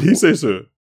situation. Oh, did he say so?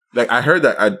 Like, I heard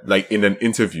that like in an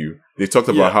interview, they talked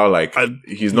about how like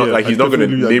he's not going to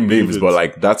name names, but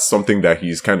like that's something that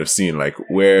he's kind of seen, like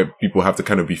where people have to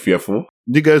kind of be fearful.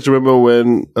 Do you guys remember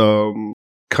when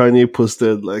Kanye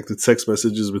posted like the text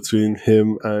messages between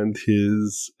him and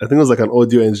his, I think it was like an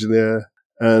audio engineer,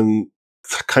 and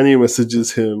Kanye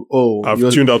messages him, "Oh, I've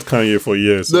tuned out Kanye for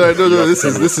years." No. This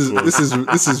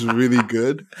is really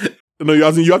good. No, you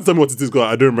have to tell me what it is,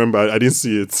 because I don't remember. I didn't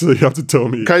see it, so you have to tell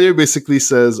me. Kanye basically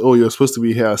says, "Oh, you're supposed to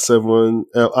be here at 7.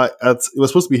 It was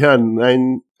supposed to be here at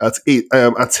 9, at 8,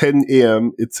 at 10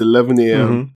 a.m. It's 11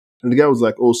 a.m." And the guy was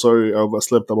like, "Oh, sorry, I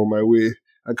overslept. I'm on my way."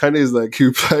 And Kanye is like, he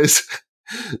replies,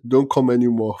 "Don't come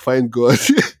anymore. Find God."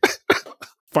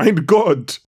 Find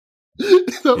God.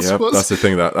 That's the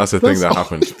thing that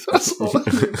happened.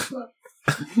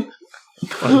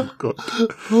 Find God.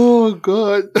 Oh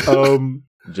God.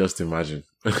 Just imagine.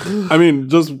 I mean,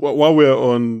 just while we're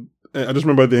on, I just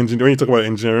remember the engineer. When you talk about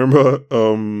engineer, I remember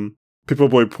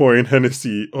Paperboy pouring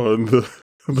Hennessy on the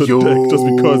deck just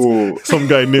because some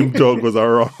guy named Dog was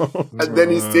around. And then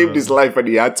he saved his life and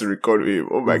he had to record with him.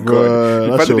 Oh my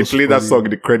God. The fact that they played that song in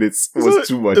the credits was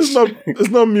too much. It's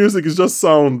not music, it's just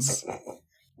sounds.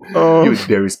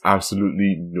 There is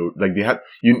absolutely no, like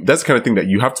that's the kind of thing that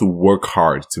you have to work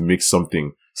hard to make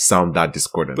something sound that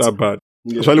discordant. That bad.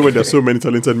 Yeah. Especially when there's so many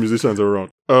talented musicians around.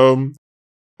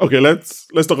 Okay, let's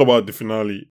talk about the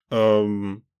finale.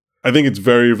 I think it's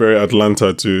very, very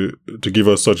Atlanta to give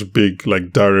us such big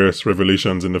like Darius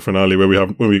revelations in the finale where we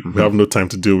have no time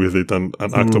to deal with it and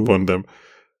act upon them.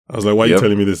 I was like, why are you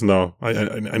telling me this now? I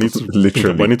need to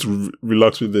literally. I need to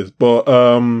relax with this. But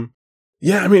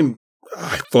yeah, I mean,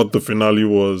 I thought the finale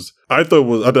was. At that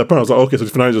point I was like, okay, so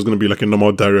the finale is just going to be like a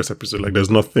normal Darius episode. Like,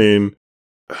 there's nothing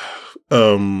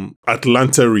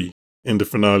Atlanta-y in the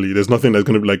finale. There's nothing that's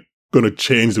going to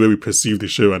change the way we perceive the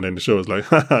show. And then the show was like,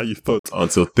 haha, you thought.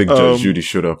 Until Thick Judge Judy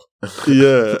showed up.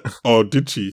 Yeah. Or did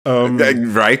she?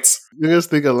 Right? You guys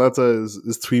think Atlanta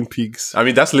is Twin Peaks? I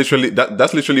mean, that's literally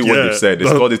what they've said.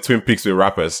 It's called the Twin Peaks with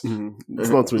rappers. It's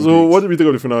not Twin Peaks. So what did we think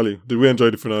of the finale? Did we enjoy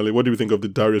the finale? What did we think of the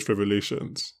Darius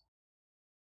revelations?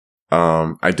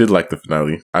 I did like the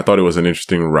finale. I thought it was an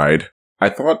interesting ride. I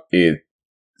thought it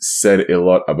said a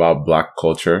lot about Black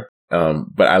culture.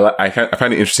 But I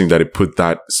find it interesting that it put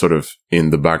that sort of in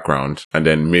the background and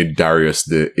then made Darius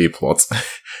the A-plot.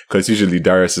 Because usually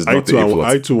Darius is not the A-plot.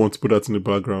 I too want to put that in the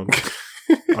background.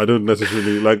 I don't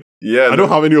necessarily like. Yeah, I don't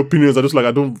have any opinions. I just like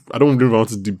I don't really want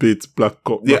to debate black.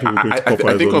 Yeah,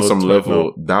 I think on some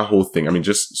level that whole thing. I mean,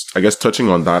 just I guess touching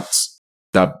on that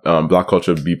Black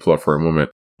culture B plot for a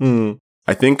moment.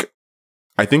 I think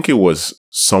I think it was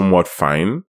somewhat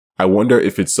fine. I wonder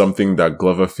if it's something that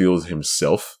Glover feels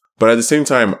himself. But at the same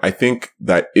time, I think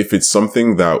that if it's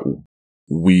something that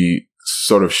we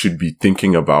sort of should be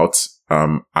thinking about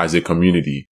as a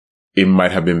community, it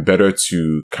might have been better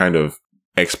to kind of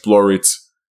explore it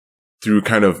through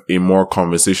kind of a more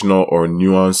conversational or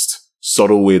nuanced,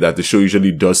 subtle way that the show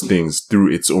usually does things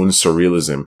through its own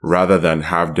surrealism, rather than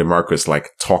have DeMarcus like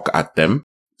talk at them.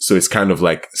 So it's kind of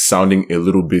like sounding a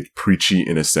little bit preachy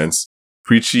in a sense.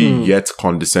 Preachy yet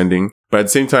condescending. But at the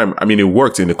same time, I mean, it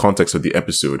worked in the context of the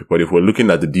episode. But if we're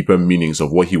looking at the deeper meanings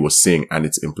of what he was saying and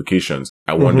its implications,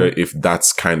 I wonder if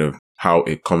that's kind of how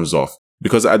it comes off.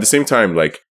 Because at the same time,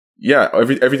 like, yeah,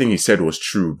 everything he said was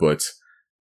true, but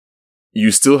you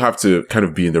still have to kind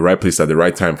of be in the right place at the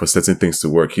right time for certain things to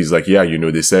work. He's like, yeah,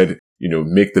 they said,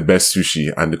 make the best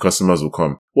sushi and the customers will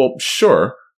come. Well,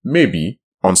 sure, maybe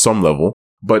on some level,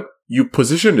 but you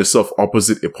positioned yourself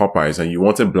opposite a Popeyes and you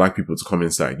wanted black people to come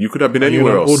inside. You could have been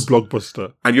anywhere else. Old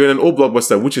Blockbuster. And you're in an old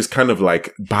Blockbuster, which is kind of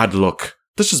like bad luck.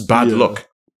 That's just bad luck.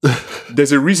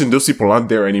 There's a reason those people aren't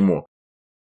there anymore.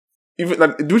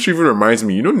 Which even reminds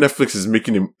me, Netflix is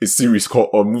making a series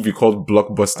a movie called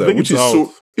Blockbuster, which is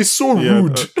so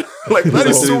rude. That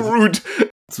is so rude.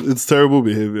 It's terrible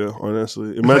behavior,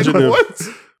 honestly. Imagine what?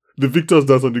 The victors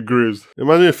dance on the graves.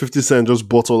 Imagine if 50 Cent just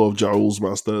bought all of Ja Rule's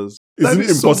masters. Is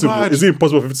it impossible? So is it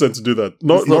impossible for 50 Cent to do that?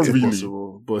 Not really.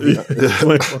 Impossible, but yeah.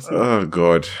 Oh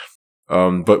God.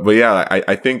 But yeah,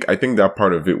 I think that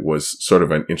part of it was sort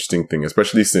of an interesting thing,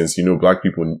 especially since, black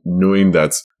people knowing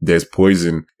that there's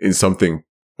poison in something,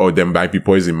 or there might be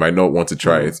poison, might not want to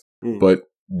try it. But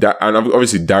and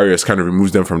obviously Darius kind of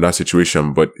removes them from that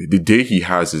situation. But the day he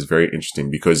has is very interesting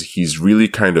because he's really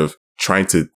kind of trying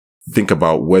to think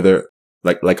about whether,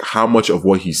 like how much of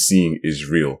what he's seeing is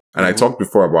real. And I talked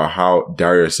before about how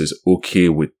Darius is okay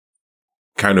with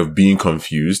kind of being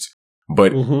confused.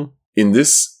 But in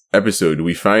this episode,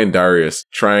 we find Darius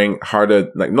trying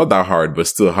harder, like not that hard, but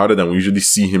still harder than we usually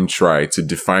see him try to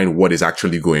define what is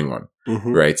actually going on.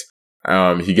 Right?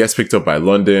 He gets picked up by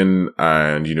London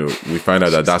and, we find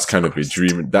out that that's kind of a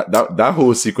dream. That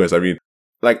whole sequence, I mean,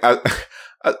 like,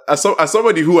 as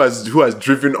somebody who has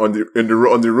driven on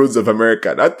the roads of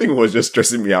America, that thing was just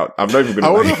stressing me out. I'm not even gonna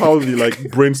I wonder how the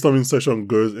brainstorming session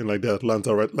goes in the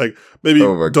Atlanta, right? Like maybe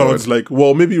Don's like,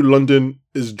 well, maybe London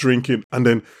is drinking, and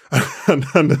then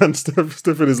and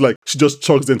Stephen is like, she just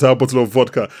chugs the entire bottle of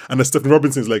vodka, and then Stephen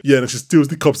Robinson is like, yeah, and she steals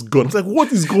the cop's gun. It's like,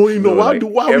 what is going on?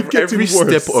 Why are we getting every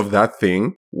worse? Step of that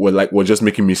thing was just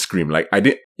making me scream. Like I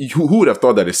didn't. Who would have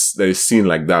thought that a scene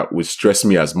like that would stress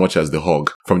me as much as the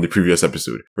hog from the previous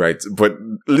episode, right? But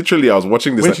literally, I was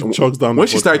watching this. When she chugs down, when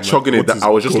she started chugging it, I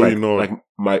was just like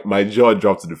my jaw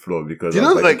dropped to the floor because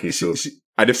I was like, okay, so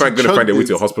I didn't find gonna find a way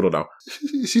to a hospital now.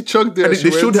 She chugged it. And they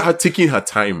showed her taking her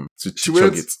time to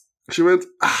chug it. She went.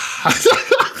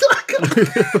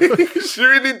 She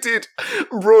really did,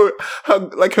 bro.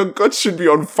 Her guts should be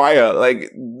on fire. Like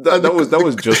that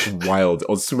was just wild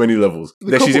on so many levels.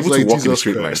 Then she's able to walk in a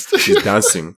straight line. She's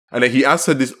dancing, and then he asked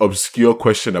her this obscure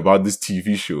question about this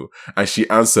TV show, and she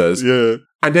answers. Yeah.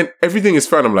 And then everything is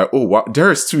fine. I'm like, oh wow.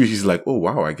 Darius too. He's like, oh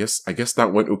wow. I guess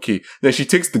that went okay. Then she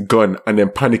takes the gun, and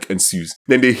then panic ensues.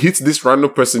 Then they hit this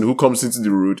random person who comes into the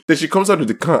road. Then she comes out of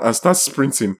the car and starts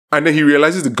sprinting. And then he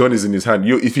realizes the gun is in his hand.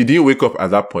 If he didn't wake up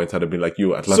at that point, I'd have been like,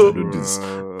 yo, Atlanta, do this,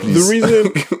 please. The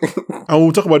reason, and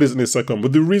we'll talk about this in a second,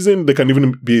 but the reason there can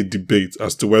even be a debate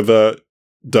as to whether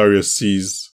Darius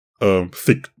sees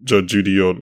thick Judge Judy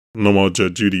or normal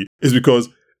Judge Judy is because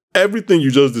everything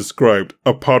you just described,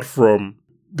 apart from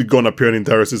the gun appearing in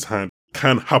Darius's hand,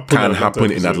 can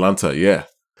happen in Atlanta, yeah.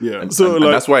 Yeah. And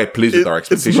that's why it plays with our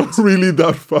expectations. It's not really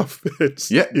that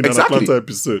far-fetched in an Atlanta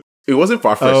episode. It wasn't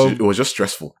far-fetched. It was just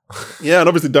stressful. Yeah, and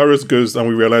obviously Darius goes, and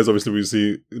we realize, Darius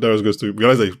goes to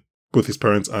realize that both his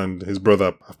parents and his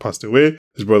brother have passed away.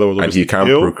 His brother was obviously and he can't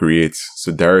ill. procreate.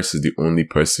 So Darius is the only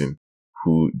person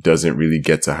who doesn't really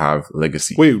get to have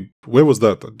legacy. Wait, where was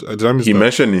that? Did I miss He that?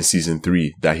 mentioned in season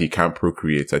 3 that he can't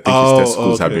procreate. I think his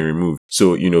testicles have been removed.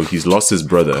 So, he's lost his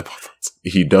brother.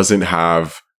 He doesn't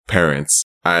have parents.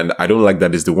 And I don't like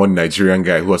that he's the one Nigerian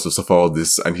guy who has to suffer all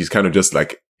this. And he's kind of just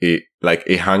like a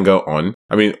hanger on.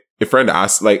 I mean, a friend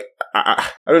asked, like,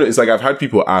 I don't know. It's like I've had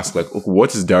people ask, like, okay,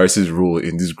 what is Darius's role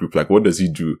in this group? Like, what does he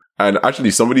do? And actually,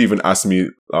 somebody even asked me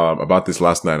about this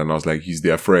last night, and I was like, he's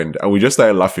their friend. And we just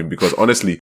started laughing because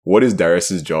honestly, what is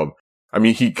Darius's job? I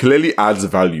mean, he clearly adds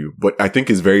value, but I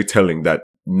think it's very telling that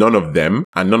none of them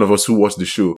and none of us who watch the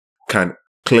show can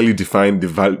clearly define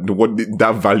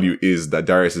that value is that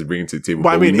Darius is bringing to the table.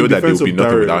 But we know that there will be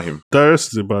nothing without him. Darius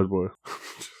is a bad boy.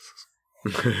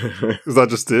 Is that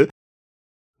just it?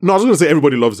 No, I was going to say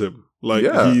everybody loves him. Like,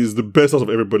 Yeah. he's the best out of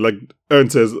everybody. Like, Ern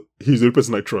says, he's the only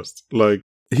person I trust. Like,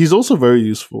 He's also very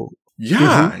useful.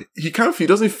 Yeah, he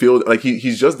doesn't feel like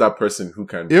he's just that person who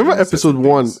can. You remember do episode certain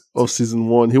 1 things. of season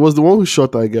 1? He was the one who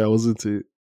shot that guy, wasn't he?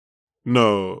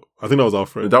 no, I think that was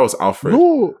Alfred. That was Alfred.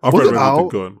 No, Alfred was it ran Al?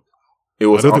 with the gun. It I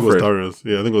was don't think it was Alfred. Darius.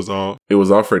 Yeah, I think it was Al. It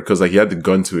was Alfred because like he had the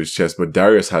gun to his chest, but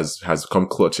Darius has come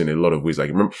clutch in a lot of ways. Like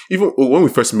remember, even when we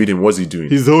first meet him, what's he doing?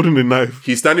 He's holding the knife.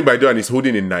 He's standing by the door and he's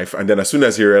holding a knife, and then as soon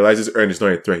as he realizes Ern is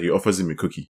not a threat, he offers him a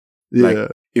cookie. Yeah.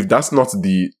 Like, if that's not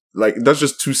that's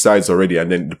just two sides already.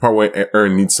 And then the part where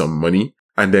Ern needs some money,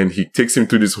 and then he takes him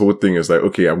through this whole thing. It's like,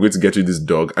 okay, I'm going to get you this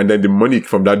dog. And then the money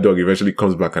from that dog eventually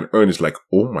comes back, and Ern is like,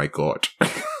 oh my God.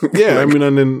 Yeah, I mean,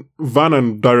 and then Van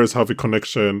and Darius have a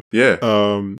connection. Yeah.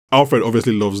 Alfred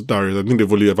obviously loves Darius. I think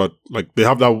they've only ever, like, they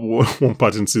have that one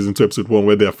part in season 2, episode 1,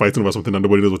 where they're fighting about something and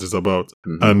nobody knows what it's about.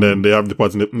 Mm-hmm. And then they have the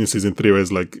part in season 3 where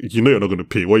it's like, you know, you're not going to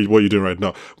pay. What are you doing right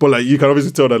now? But, like, you can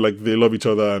obviously tell that, like, they love each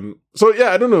other. And so,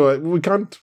 yeah, I don't know. I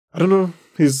don't know.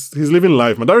 He's living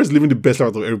life. Man, Darius is living the best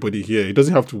out of everybody here. He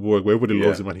doesn't have to work, but everybody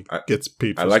loves him and he gets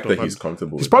paid for I like stuff. that he's And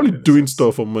comfortable. he's with probably that in a doing sense.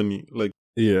 stuff for money. Like,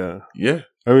 Yeah. Yeah.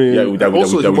 I mean, Yeah, that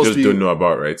also, we he must just be, don't know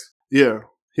about, right? Yeah.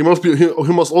 He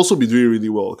must also be doing really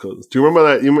well, because do you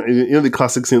remember that, you know, the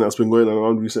classic scene that's been going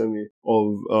around recently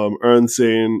of Ern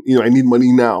saying, you know, I need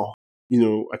money now. You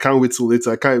know, I can't wait till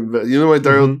later. I can't invest. You know why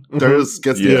Darius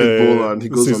gets the big bowl and he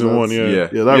goes season on that. 1, Yeah.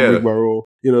 Yeah, that rigmarole.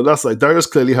 You know, that's like, Darius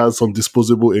clearly has some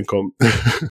disposable income.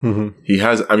 He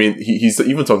has, I mean, he's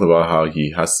even talked about how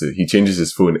he changes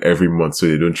his phone every month so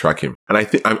they don't track him. And I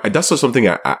think that's just something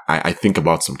I think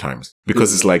about sometimes,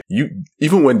 because it's like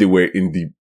even when they were in the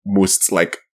most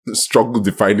like struggle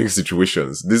defining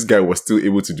situations, this guy was still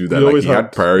able to do that. Like he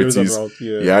had priorities.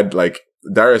 He had like,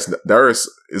 Darius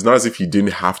is not as if he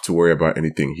didn't have to worry about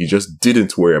anything. He just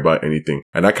didn't worry about anything.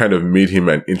 And that kind of made him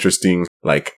an interesting,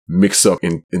 like, mix up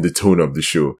in the tone of the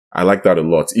show. I like that a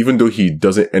lot. Even though he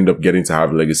doesn't end up getting to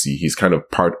have legacy, he's kind of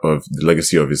part of the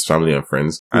legacy of his family and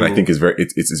friends. And I think it's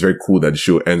very cool that the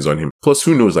show ends on him. Plus,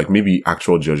 who knows, like, maybe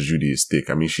actual Judge Judy is thick.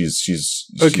 I mean, she's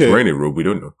wearing a robe. We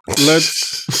don't know.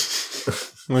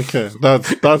 Okay,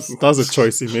 that's a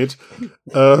choice he made.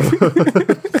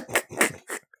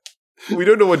 We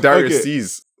don't know what Darius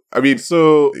sees. I mean,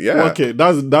 so yeah. Okay,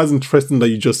 that's interesting that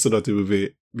you just said that with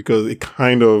it, because it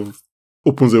kind of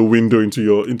opens a window into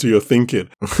your thinking.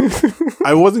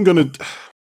 I do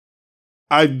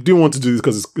want to do this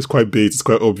because it's quite bait, it's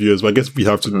quite obvious, but I guess we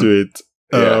have to do it.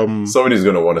 Yeah. Somebody's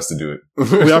gonna want us to do it.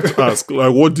 We have to ask,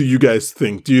 like, what do you guys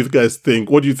think?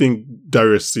 What do you think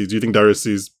Darius sees? Do you think Darius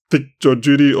sees thick Judge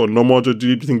Judy or normal Judge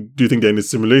Judy? Do you think they're in a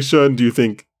simulation? Do you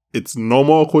think it's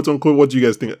normal, quote unquote? What do you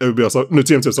guys think? Everybody else? No,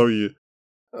 TMT, sorry, you.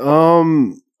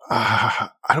 I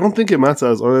don't think it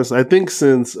matters, honestly. I think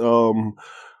since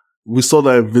we saw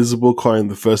that invisible car in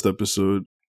the first episode,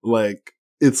 like,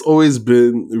 it's always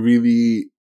been really,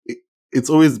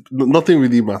 nothing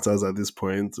really matters at this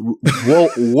point.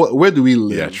 Where do we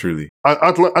live? Yeah, truly.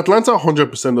 Atlanta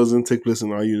 100% doesn't take place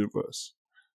in our universe.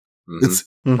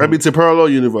 Mm-hmm. I mean, it's a parallel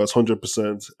universe,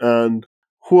 100%. And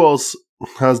who else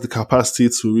has the capacity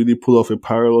to really pull off a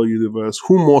parallel universe?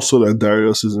 Who more so than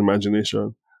Darius's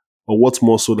imagination? Or what's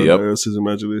more so than Darius's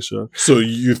imagination? So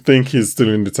you think he's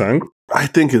still in the tank? I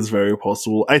think it's very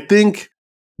possible. I think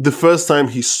the first time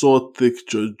he saw thick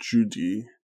Judge Judy,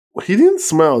 he didn't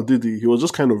smile, did he? He was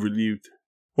just kind of relieved.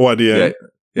 Oh, at the end?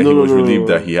 Yeah, he was relieved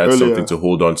that he had something to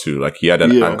hold on to. Like, he had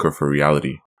an anchor for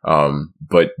reality.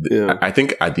 I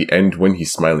think at the end, when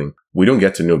he's smiling, we don't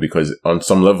get to know, because on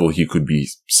some level he could be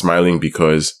smiling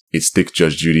because it's thick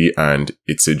Judge Judy and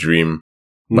it's a dream.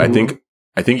 But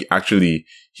I think actually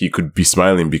he could be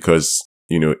smiling because,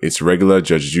 you know, it's regular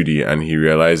Judge Judy and he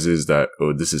realizes that,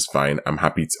 oh, this is fine. I'm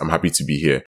happy to be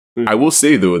here. I will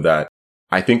say though that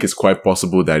I think it's quite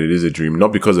possible that it is a dream,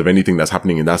 not because of anything that's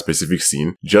happening in that specific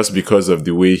scene, just because of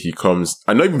the way he comes,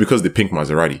 and not even because of the pink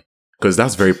Maserati. Because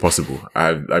that's very possible.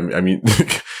 I mean,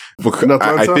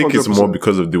 I think it's more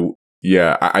because of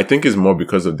I think it's more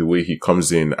because of the way he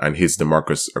comes in and hits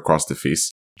DeMarcus across the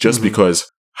face. Just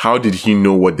because, how did he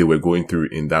know what they were going through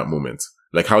in that moment?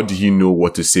 Like, how did he know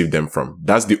what to save them from?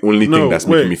 That's the only thing that's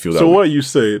making me feel that way. So what are you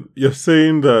saying? You're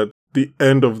saying that the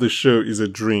end of the show is a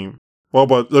dream. What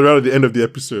about the end of the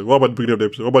episode? What about the beginning of the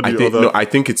episode? What about I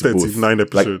think it's 39 both.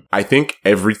 episodes? Like, I think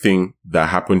everything that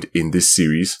happened in this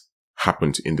series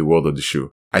happened in the world of the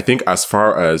show. I think as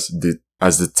far as the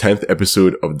 10th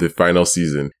episode of the final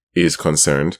season is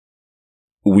concerned,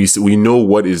 we know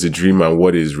what is a dream and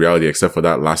what is reality, except for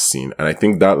that last scene. And I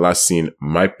think that last scene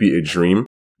might be a dream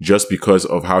just because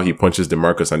of how he punches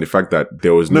DeMarcus and the fact that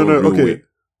there was no real way.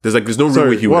 There's no real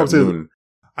way he would have known.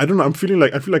 I don't know. I feel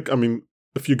like I'm in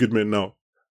A Few Good Men now.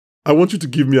 I want you to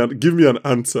give me an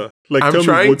answer. Like, I'm tell me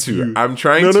trying what to. you... I'm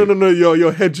trying to. No.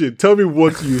 You're hedging. Tell me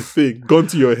what you think. Gone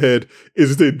to your head.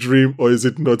 Is it a dream or is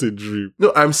it not a dream?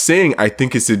 No, I'm saying I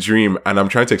think it's a dream, and I'm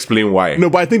trying to explain why. No,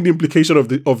 but I think the implication of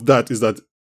that is that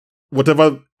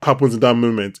whatever happens in that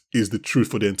moment is the truth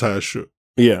for the entire show.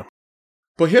 Yeah.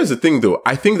 But here's the thing, though.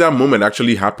 I think that moment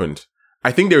actually happened.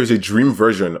 I think there is a dream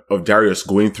version of Darius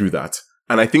going through that.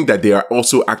 And I think that they are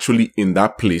also actually in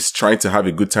that place trying to have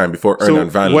a good time before Ern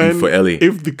and Van leave for LA.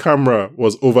 If the camera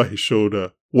was over his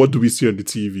shoulder, what do we see on the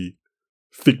TV?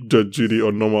 Thick Judge Judy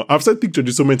or normal? I've said Thick Judge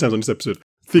Judy so many times on this episode.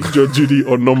 Thick Judge Judy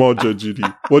or normal Judge Judy?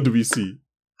 What do we see?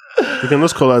 You can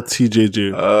just call her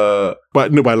TJJ.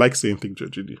 But I like saying Thick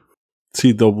Judge Judy.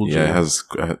 T double J. Yeah, it has,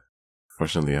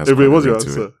 fortunately, it has. Anyway, what's your to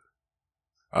answer?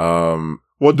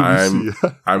 What do we see?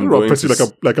 I'm going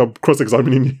to like I'm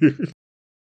cross-examining you.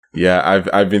 Yeah,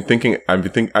 I've been thinking.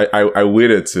 I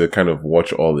waited to kind of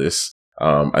watch all this.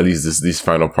 At least these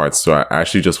final parts. So I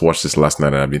actually just watched this last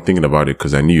night, and I've been thinking about it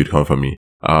because I knew you'd come for me.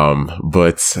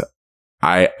 But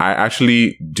I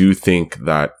actually do think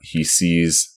that he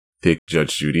sees Thick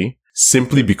Judge Judy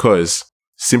simply because,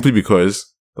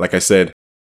 like I said,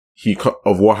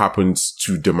 of what happens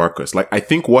to DeMarcus. Like, I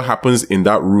think what happens in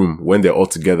that room when they're all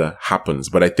together happens,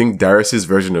 but I think Darius's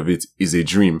version of it is a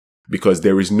dream because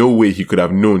there is no way he could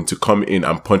have known to come in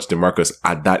and punch DeMarcus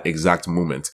at that exact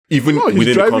moment, even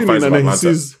within the confines of Atlanta.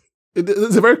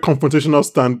 It's a very confrontational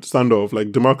standoff. Like,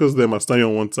 DeMarcus them are standing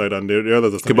on one side and the others are standing on the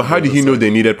other side. But how did he know they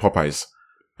needed Popeyes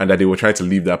and that they were trying to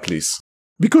leave that place?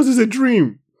 Because it's a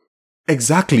dream.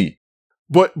 Exactly.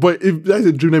 But if that's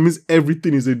a dream, that means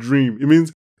everything is a dream. It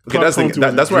means that's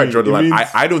where I draw the line.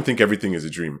 I don't think everything is a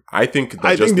dream. I think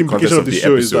that just the contents of the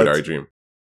episode are a dream.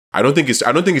 I don't think it's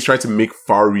trying to make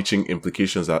far-reaching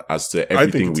implications as to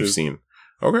everything we've seen.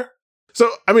 Okay. So,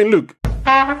 I mean, look.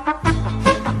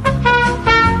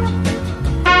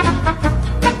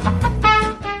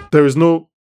 There's no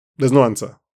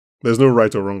answer. There's no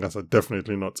right or wrong answer.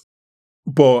 Definitely not.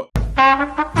 But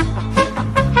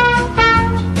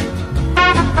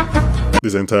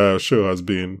this entire show has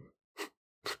been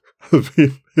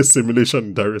a simulation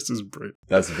in Darius's brain.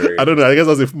 That's very. I don't know. I guess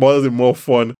that's a more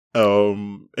fun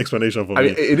explanation for me.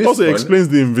 It is also, fun. It explains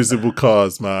the invisible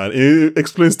cars, man. It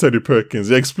explains Teddy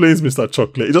Perkins. It explains Mr.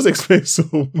 Chocolate. It just explains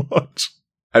so much.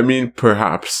 I mean,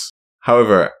 perhaps.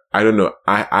 However, I don't know.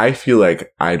 I feel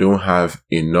like I don't have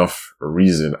enough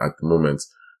reason at the moment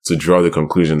to draw the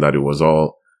conclusion that it was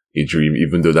all a dream,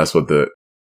 even though that's what the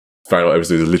final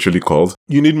episode is literally called.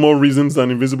 You need more reasons than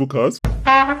invisible cars?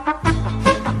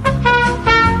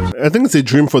 I think it's a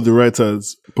dream for the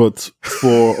writers, but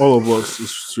for all of us,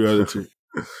 it's reality.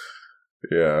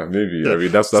 Yeah, maybe. Yeah. I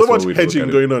mean, that's so what much hedging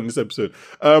going on in this episode.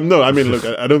 No, I mean, look,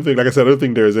 I don't think, like I said, I don't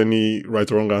think there is any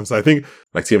right or wrong answer. I think,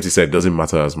 like TMT said, it doesn't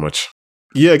matter as much.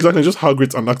 Yeah, exactly. Just how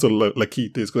great an actor like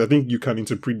Keith is, because I think you can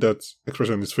interpret that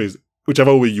expression in his face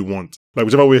whichever way you want. Like,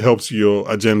 whichever way helps your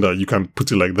agenda, you can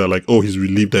put it like that. Like, oh, he's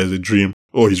relieved there's a dream.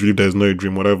 Oh, he's relieved there's no a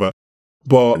dream, whatever.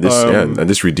 But and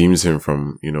this redeems him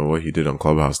from, what he did on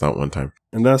Clubhouse that one time.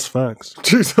 And that's facts.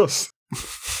 Jesus.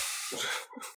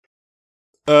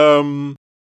 I'm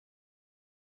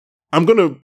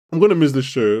gonna miss this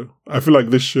show. I feel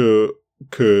like this show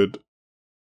could,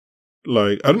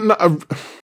 like, I don't know.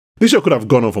 This show could have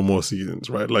gone on for more seasons,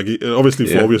 right? Like, obviously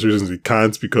for obvious reasons we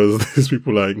can't because these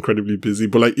people are incredibly busy.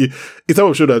 But like, it's type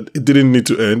of show that it didn't need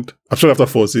to end. I'm sure after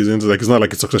 4 seasons, like, it's not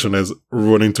like a Succession is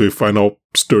running to a final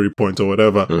story point or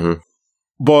whatever. Mm-hmm.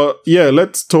 But yeah,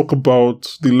 let's talk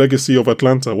about the legacy of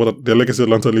Atlanta. What the legacy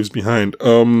Atlanta leaves behind.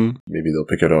 Maybe they'll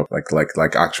pick it up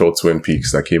like actual Twin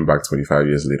Peaks that came back 25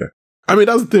 years later. I mean,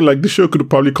 that's the thing. Like, the show could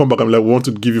probably come back and like, we want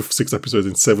to give you 6 episodes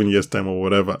in 7 years' time or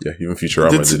whatever. Yeah, even Futurama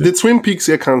did it. The Twin Peaks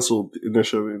get cancelled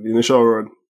initially, the initial run.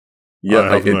 Yeah,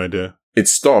 I have no idea. It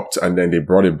stopped and then they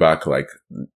brought it back like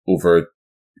over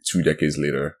 2 decades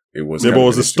later. It was. Yeah, but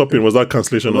was it stopping? Was that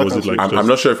cancellation or was it like? I'm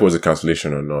not sure if it was a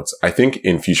cancellation or not. I think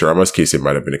in Futurama's case it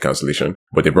might have been a cancellation,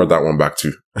 but they brought that one back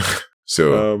too.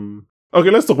 So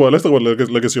okay, let's talk about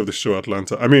legacy of the show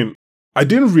Atlanta. I mean, I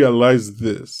didn't realize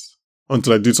this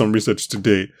until I did some research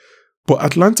today, but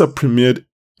Atlanta premiered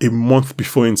a month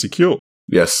before Insecure.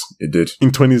 Yes, it did.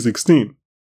 In 2016.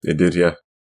 It did, yeah.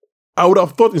 I would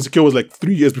have thought Insecure was like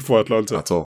 3 years before Atlanta.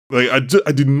 At all. Like, I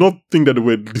did not think that they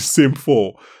were the same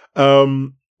fall.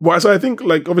 Well, so I think,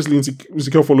 like, obviously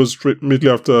Insecure follows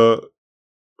immediately after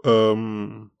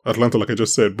Atlanta, like I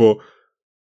just said, but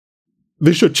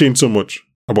this show changed so much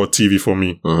about TV for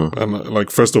me. Mm-hmm. And,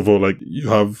 like, first of all, like, you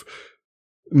have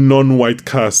non-white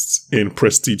casts in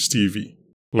prestige TV.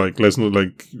 Like, let's not,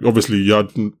 like, obviously you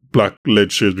had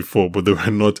black-led shows before, but they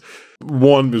were not.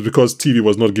 One is because TV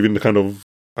was not giving the kind of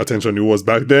attention it was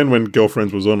back then when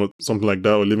Girlfriends was on or something like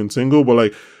that, or Living Single. But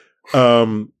like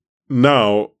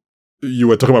now, you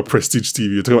were talking about prestige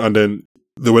TV, and then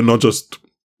they were not just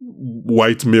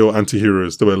white male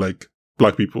anti-heroes. They were like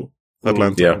black people,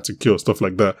 Atlanta, Insecure, stuff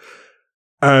like that.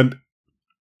 And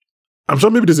I'm sure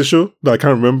maybe there's a show that I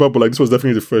can't remember, but like this was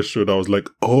definitely the first show that I was like,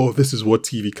 oh, this is what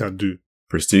TV can do.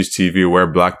 Prestige TV, where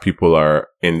black people are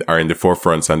in the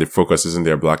forefront and the focus is in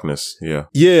their blackness. Yeah.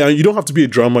 Yeah, and you don't have to be a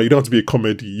drama, you don't have to be a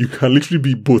comedy. You can literally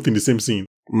be both in the same scene.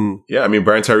 Mm. Yeah, I mean,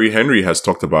 Brian Tyree Henry has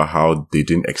talked about how they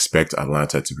didn't expect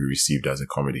Atlanta to be received as a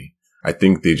comedy. I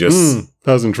think they just...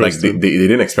 that was interesting. Like, they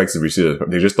didn't expect it to be received.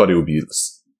 They just thought it would be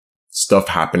stuff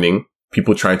happening,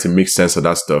 people trying to make sense of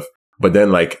that stuff. But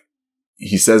then, like,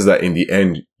 he says that in the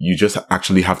end, you just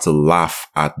actually have to laugh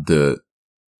at the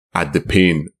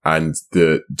pain and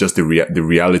the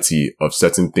reality of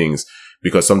certain things,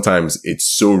 because sometimes it's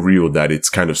so real that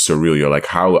it's kind of surreal. You're like,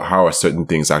 how are certain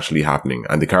things actually happening?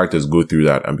 And the characters go through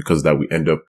that. And because of that, we end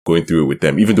up going through it with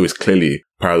them, even though it's clearly a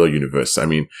parallel universe. I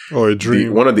mean, a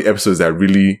dream. One of the episodes that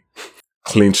really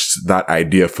clinched that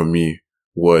idea for me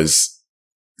was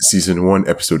season 1,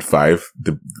 episode 5,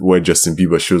 where Justin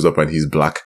Bieber shows up and he's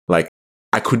black. Like,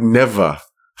 I could never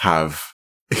have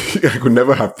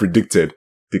predicted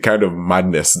the kind of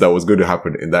madness that was going to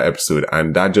happen in that episode.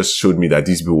 And that just showed me that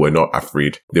these people were not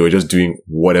afraid. They were just doing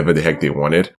whatever the heck they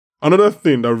wanted. Another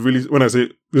thing that really, when I say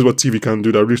this is what TV can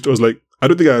do, that really, I was like, I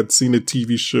don't think I had seen a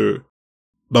TV show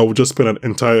that would just spend an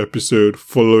entire episode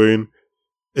following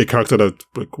a character that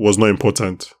like, was not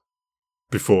important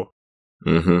before.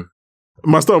 Mm-hmm.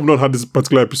 Master of None had this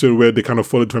particular episode where they kind of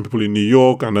followed different people in New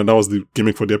York, and then that was the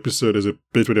gimmick for the episode. There's a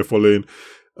bit where they're following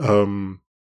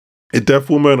a deaf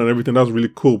woman and everything. That was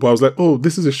really cool. But I was like, oh,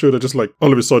 this is a show that just like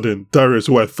all of a sudden, Darius,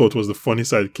 who I thought was the funny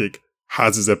sidekick,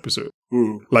 has his episode.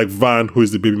 Like Van, who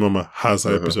is the baby mama, has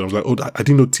her episode. I was like, oh, I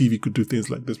didn't know TV could do things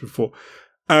like this before.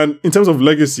 And in terms of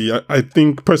legacy, I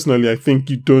think personally,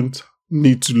 you don't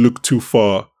need to look too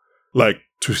far, like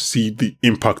to see the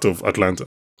impact of Atlanta.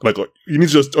 Like all you need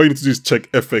to do is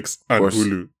check FX and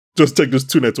Hulu. Just check those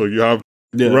two networks. You have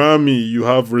Rami, you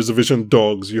have Reservation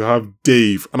Dogs, you have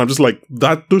Dave, and I'm just like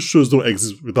that. Those shows don't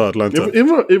exist without Atlanta.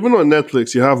 Even on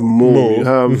Netflix, you have Mo. You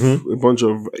have a bunch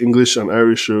of English and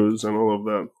Irish shows and all of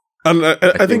that. And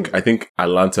I think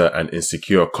Atlanta and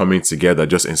Insecure coming together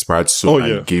just inspired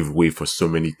and gave way for so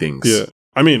many things. Yeah.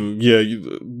 I mean,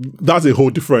 that's a whole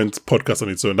different podcast on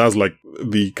its own. That's like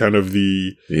the kind of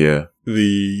the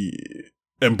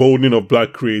emboldening of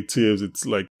black creatives. It's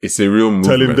like it's a real movement.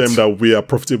 Telling them that we are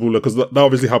profitable, because that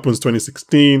obviously happens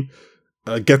 2016.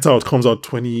 Get Out comes out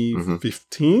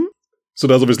 2015. So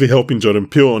that's obviously helping Jordan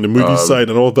Peele on the movie side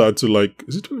and all that to like,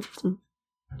 is it 2015?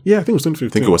 Yeah, I think it was 2015.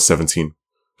 I think it was 17.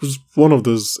 It was one of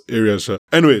those areas.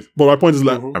 Anyway, but my point is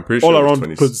like, I'm pretty sure all around,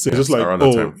 it's just like, around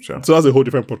that time, sure. So that's a whole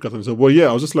different podcast. And so, well, yeah,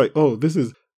 I was just like, oh, this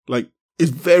is like,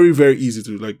 it's very, very easy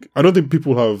to like, I don't think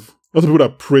people have, a lot of people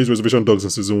that praise Reservation Dogs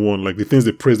in season 1, like the things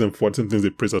they praise them for, the same things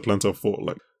they praise Atlanta for,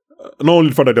 like, not only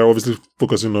the fact that they're obviously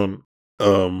focusing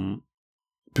on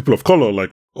people of color,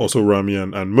 like also Rami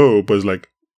and Mo, but it's like,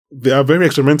 they are very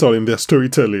experimental in their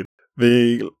storytelling.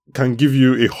 They can give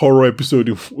you a horror episode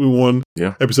in one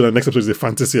episode, and next episode is a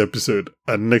fantasy episode,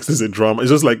 and next is a drama.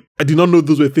 It's just like, I did not know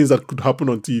those were things that could happen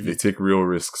on TV. They take real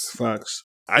risks. Facts.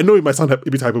 I know it might sound a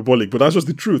bit hyperbolic, but that's just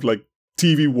the truth. Like,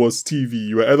 TV was TV.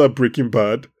 You were either Breaking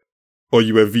Bad or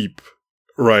you were Veep,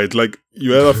 right? Like,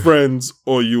 you were either Friends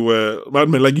or you were Mad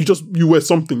Men. Like, you were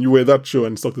something. You were that show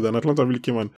and stuff like that. And Atlanta really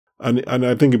came on, and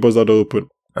I think it was that open.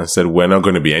 And said, we're not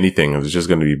going to be anything. It's just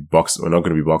going to be boxed. We're not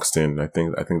going to be boxed in. I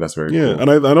think that's very cool.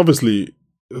 And obviously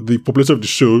the popularity of the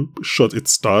show shot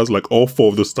its stars. Like, all 4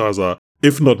 of those stars are,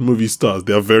 if not movie stars,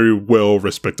 they are very well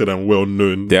respected and well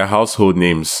known. They're household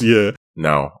names. Yeah.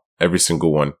 Now, every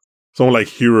single one. Someone like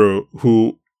Hero,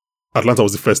 who Atlanta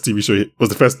was the first TV show, was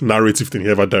the first narrative thing he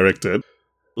ever directed.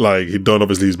 Like, he'd done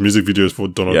obviously his music videos for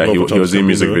Donald. Yeah, he was doing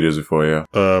music videos before. Yeah.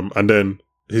 And then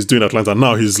he's doing Atlanta.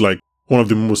 Now he's like one of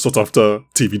the most sought after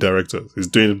TV directors. He's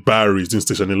doing Barry, he's doing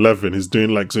Station 11, he's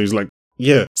doing like, so he's like,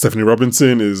 yeah. Stephanie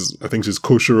Robinson is, I think she's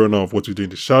co-showrunner of What We Do in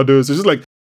the Shadows. It's just like,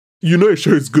 you know, a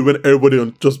show is good when everybody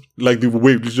on just like the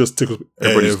way it just takes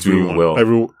everybody's doing well.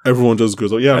 Everyone just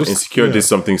goes, oh yeah. And Insecure did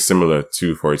something similar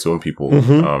too for its own people.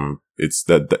 It's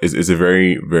a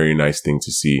very, very nice thing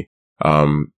to see.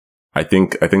 I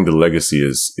think the legacy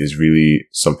is really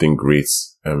something great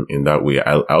in that way.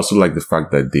 I also like the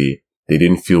fact that they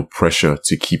didn't feel pressure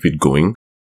to keep it going.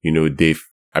 You know,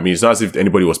 it's not as if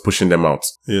anybody was pushing them out.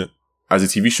 Yeah. As a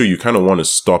TV show, you kind of want to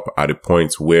stop at a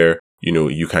point where, you know,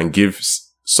 you can give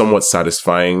somewhat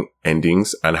satisfying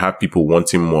endings and have people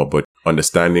wanting more, but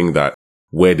understanding that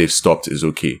where they've stopped is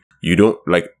okay. You don't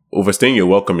like overstaying your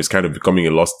welcome is kind of becoming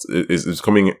a lost, is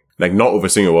becoming like not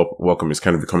overstaying your welcome is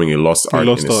kind of becoming a lost art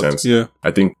in a sense. Yeah.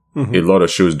 I think a lot of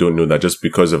shows don't know that just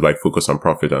because of like focus on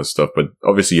profit and stuff, but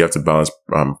obviously you have to balance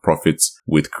profits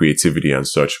with creativity and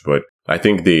such. But I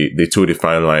think they towed a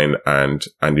fine line and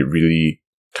it really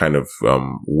kind of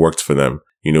worked for them.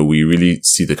 You know, we really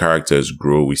see the characters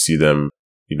grow. We see them,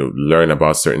 you know, learn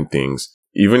about certain things,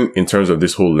 even in terms of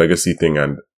this whole legacy thing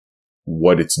and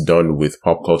what it's done with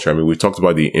pop culture. I mean, we talked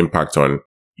about the impact on,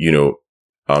 you know,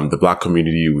 the Black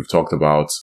community. We've talked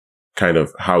about kind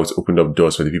of how it's opened up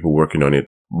doors for the people working on it.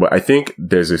 But I think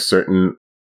there's a certain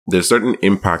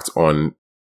impact on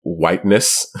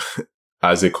whiteness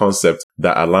as a concept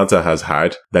that Atlanta has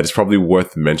had that is probably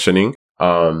worth mentioning.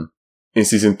 In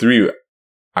season 3,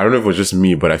 I don't know if it was just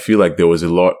me, but I feel like there was a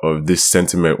lot of this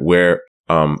sentiment where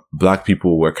Black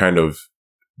people were kind of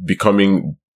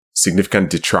becoming significant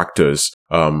detractors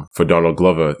for Donald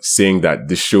Glover, saying that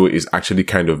this show is actually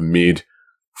kind of made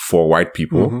for white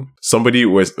people. Somebody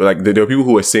was like, there were people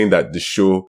who were saying that the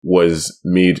show was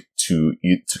made to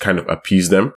kind of appease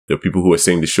them. There were people who were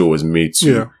saying the show was made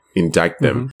to indict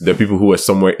them. There are people who are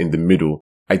somewhere in the middle.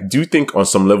 I do think on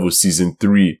some level, season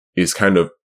 3 is kind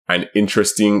of an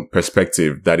interesting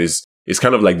perspective that is, it's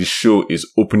kind of like the show is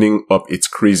opening up its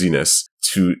craziness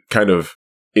to kind of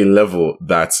a level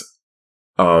that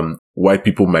white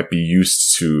people might be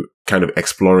used to kind of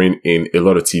exploring in a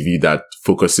lot of TV that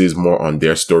focuses more on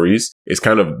their stories. It's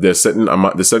kind of, there's certain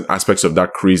aspects of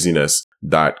that craziness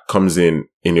that comes in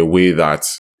a way that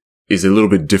is a little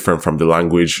bit different from the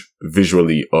language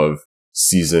visually of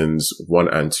seasons 1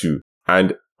 and 2.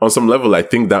 And on some level, I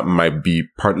think that might be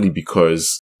partly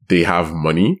because they have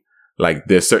money. Like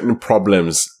there's certain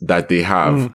problems that they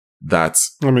have that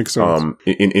makes sense.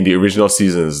 In the original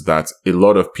seasons that a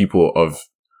lot of people of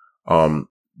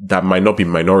that might not be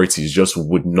minorities just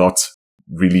would not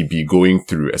really be going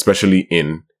through, especially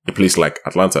in a place like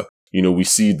Atlanta. You know, we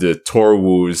see the tour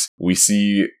woes, we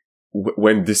see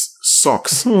when this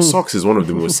Socks is one of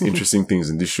the most interesting things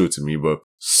in this show to me, but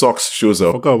Socks shows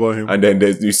up about him. And then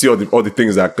you see all the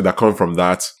things that come from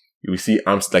that. We see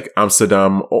like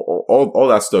Amsterdam, all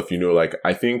that stuff, you know, like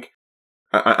I think,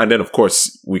 and then of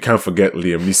course we can't forget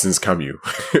Liam Neeson's cameo.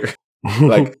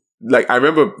 Like I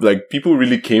remember like people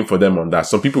really came for them on that.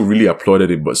 Some people really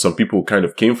applauded it, but some people kind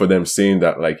of came for them saying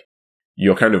that like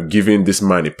you're kind of giving this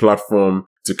man a platform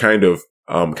to kind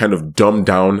of dumb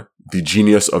down the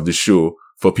genius of the show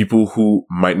for people who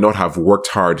might not have worked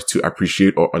hard to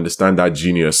appreciate or understand that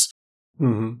genius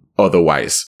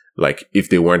otherwise. Like if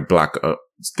they weren't Black,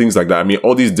 things like that. I mean,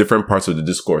 all these different parts of the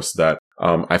discourse that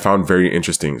I found very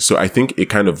interesting. So I think it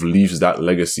kind of leaves that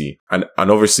legacy. And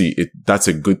obviously that's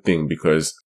a good thing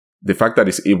because the fact that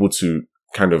it's able to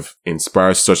kind of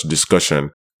inspire such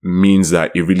discussion means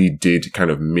that it really did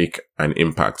kind of make an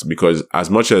impact. Because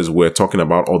as much as we're talking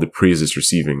about all the praise it's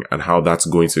receiving and how that's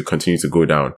going to continue to go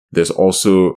down, there's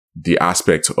also the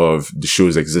aspect of the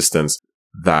show's existence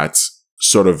that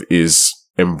sort of is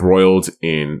embroiled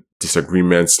in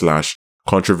disagreement /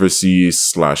 controversy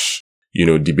 / you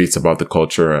know, debates about the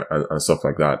culture and stuff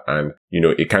like that. And, you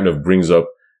know, it kind of brings up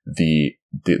the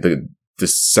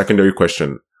secondary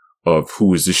question of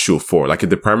who is this show for? Like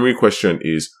the primary question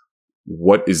is,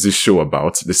 what is this show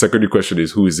about? The secondary question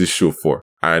is, who is this show for?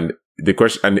 And the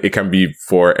question, and it can be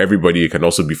for everybody. It can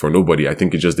also be for nobody. I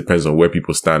think it just depends on where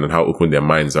people stand and how open their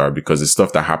minds are, because the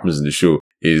stuff that happens in the show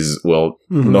is, well,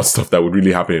 not stuff that would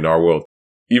really happen in our world.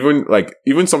 Even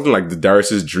something like the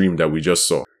Darius's dream that we just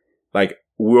saw. Like,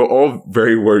 we were all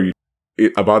very worried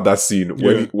about that scene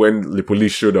when the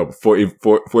police showed up for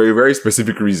a very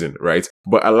specific reason, right?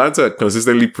 But Atlanta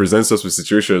consistently presents us with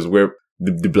situations where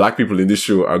the Black people in this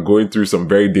show are going through some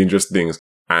very dangerous things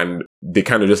and they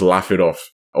kind of just laugh it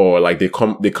off, or like they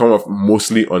come off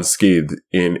mostly unscathed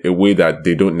in a way that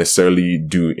they don't necessarily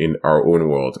do in our own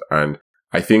world. And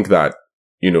I think that,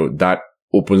 you know, that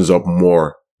opens up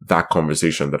more that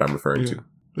conversation that I'm referring to.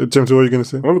 James, what are you going to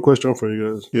say? I have a question for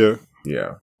you guys.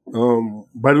 Yeah.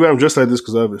 By the way, I'm just like this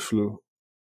because I have a flu.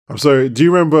 I'm sorry. Do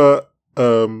you remember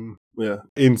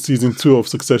in season 2 of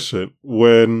Succession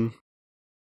when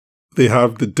they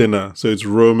have the dinner? So it's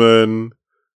Roman,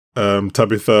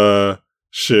 Tabitha,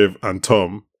 Shiv, and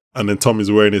Tom. And then Tom is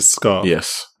wearing his scarf.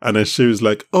 Yes. And then Shiv is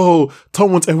like, oh,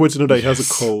 Tom wants everyone to know that he has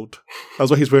a cold.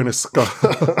 That's why he's wearing a scarf.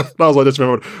 That was what I just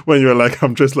remembered when you were like,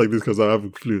 I'm dressed like this because I have a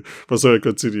flu. But sorry,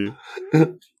 continue.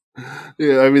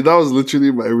 Yeah, I mean, that was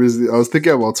literally my reason. I was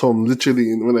thinking about Tom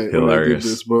literally when I did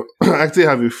this, but I actually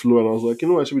have a flu and I was like, you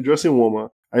know, I should be dressing warmer.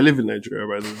 I live in Nigeria,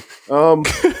 by the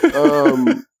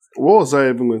way. What was I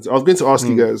even going to? I was going to ask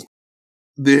you guys,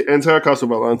 the entire cast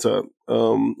of Atlanta.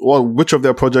 Which of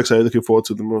their projects are you looking forward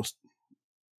to the most?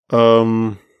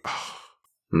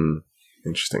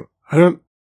 Interesting. I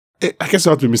guess it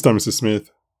has to be Mr. and Mrs.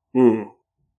 Smith.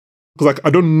 Because I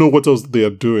don't know what else they are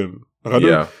doing.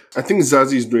 I think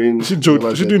Zazie is doing. She's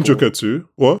doing Joker too.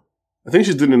 What? I think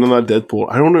she's doing another Deadpool.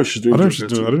 I don't know if she's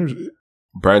doing.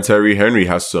 Brian Tyree Henry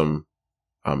has some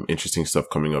interesting stuff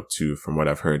coming up too, from what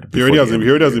I've heard. He already has a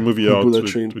movie out with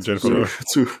Jennifer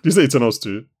Lawrence. Did you say Eternals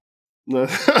too? No,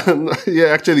 yeah,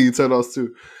 actually Eternals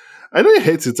too. I didn't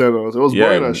hate Eternals. It was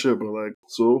boring as shit, but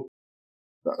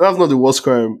that's not the worst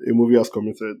crime a movie has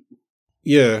committed.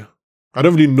 Yeah, I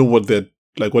don't really know what they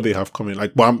have coming.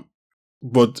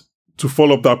 But to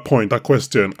follow up that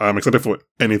question, I'm excited for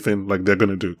anything they're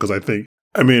gonna do, because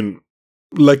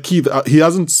Keith, he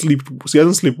hasn't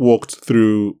sleepwalked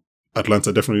through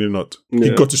Atlanta, definitely not. Yeah.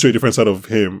 He got to show a different side of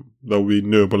him that we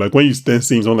know, but when you then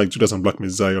see him someone like Judas and Black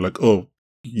Messiah, you're like, oh,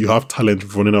 you have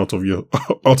talent running out of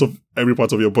every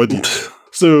part of your body.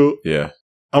 So yeah,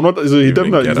 I'm not. So he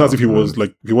definitely, it's not as if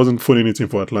he wasn't phoning anything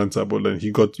for Atlanta, but then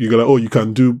you got oh, you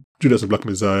can do Judas and Black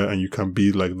Messiah, and you can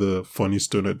be the funny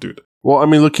stoner dude. Well,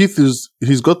 Lakeith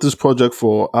he's got this project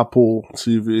for Apple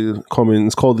TV coming.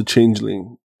 It's called The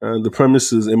Changeling. And the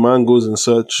premise is a man goes in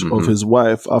search of his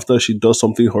wife after she does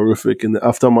something horrific in the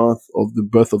aftermath of the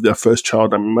birth of their first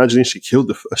child. I'm imagining she killed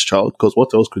the first child, because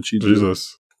what else could she do?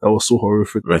 Jesus. That was so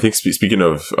horrific. I think speaking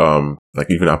of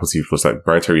even Apple TV Plus,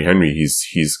 Brian Tyree Henry,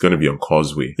 he's going to be on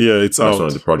Causeway. Yeah, it's That's out. one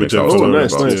of the projects I was talking about.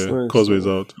 Nice. Causeway's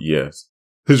out. Yes.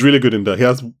 He's really good in that. He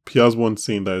has one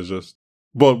scene that is just...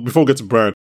 But before we get to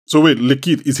Brian... So wait,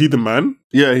 Lakeith, is he the man?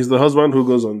 Yeah, he's the husband who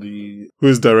goes on the... Who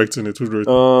is directing it? Who's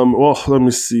directing it? Well, let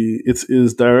me see. It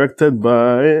is directed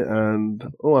by...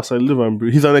 as I live and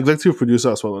breathe... He's an executive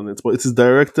producer as well on it, but it is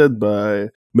directed by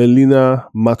Melina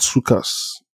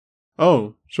Matsoukas.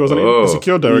 Oh, she was an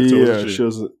Insecure director, wasn't she? She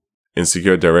was...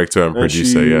 Insecure director and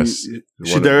producer, yes.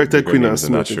 She directed Queen and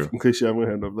Smith, in case you haven't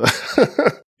heard of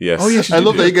that. Yes. Oh yeah, I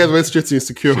love that you guys went straight to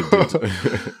Insecure.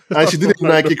 And she did a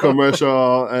Nike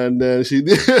commercial, and then she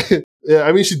did. She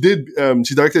did.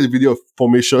 She directed the video of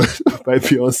Formation by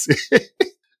Beyonce.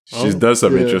 She's done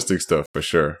some interesting stuff for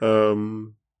sure.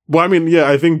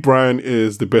 I think Brian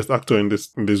is the best actor in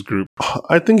this group.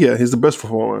 I think he's the best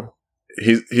performer.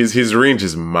 His range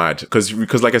is mad because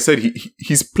like I said,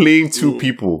 he's playing two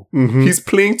people. Mm-hmm. He's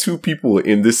playing two people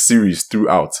in this series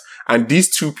throughout, and these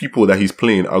two people that he's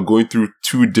playing are going through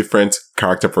two different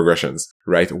character progressions,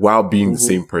 right? While being the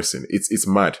same person. It's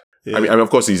mad. Yeah. Of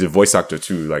course, he's a voice actor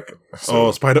too.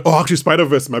 Actually,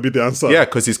 Spider-Verse might be the answer. Yeah,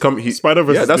 because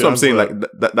Spider-Verse. Yeah, that's what I'm saying.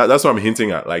 That's what I'm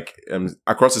hinting at.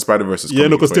 Across the Spider-Verse is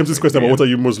coming. Because Tim's question about what are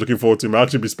you most looking forward to might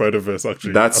actually be Spider-Verse.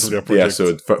 Actually, that's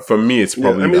So for me, it's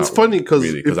probably. It's funny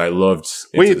because I loved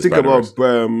when you think about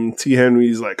T.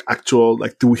 Henry's actual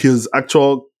his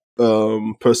actual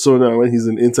persona when he's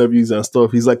in interviews and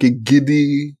stuff. He's like a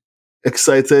giddy,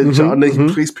 excited child, and then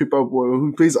he plays Paperboy.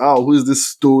 Who plays Al? Who is this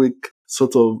stoic,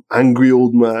 sort of angry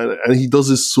old man, and he does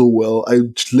it so well. I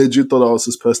legit thought that was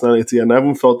his personality, and I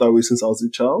haven't felt that way since I was a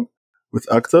child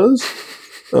with actors.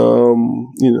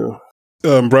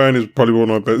 Brian is probably one of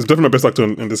my best. Definitely my best actor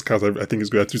in this cast. I think he's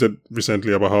great. I tweeted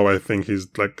recently about how I think he's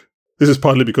this is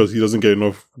partly because he doesn't get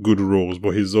enough good roles,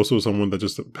 but he's also someone that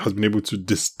just has been able to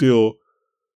distill.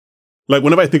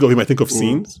 Whenever I think of him, I think of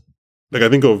scenes. I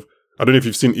don't know if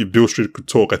you've seen If Beale Street Could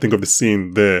Talk. I think of the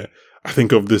scene there. I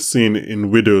think of this scene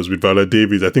in Widows with Viola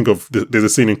Davis. I think of there's a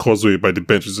scene in Causeway by the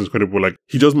Bench, which is incredible.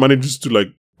 He just manages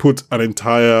to put an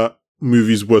entire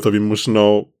movie's worth of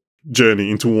emotional journey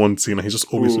into one scene, and he's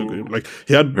just always so good.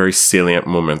 He had very salient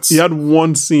moments. He had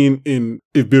one scene in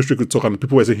If Beale Street Could Talk, and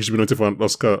people were saying he should be nominated for an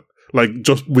Oscar.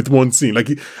 Just with one scene.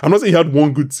 I'm not saying he had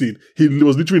one good scene. He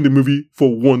was literally in the movie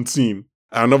for one scene.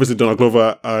 And obviously Donald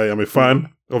Glover, I am a fan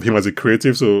of him as a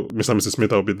creative, so Mr. and Mrs.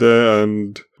 Smith, I'll be there.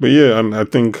 And I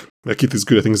think Keith is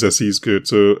good. I think Zazie is good.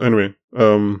 So anyway,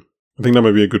 I think that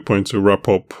might be a good point to wrap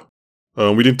up.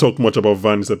 We didn't talk much about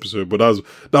Van this episode, but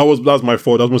that was my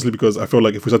fault. That was mostly because I felt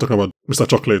like if we start talking about Mr.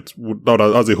 Chocolate, that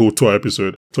was a whole tour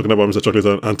episode talking about Mr.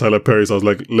 Chocolate and Tyler Perry. So I was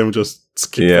like, let me just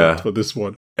skip that for this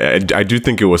one. I do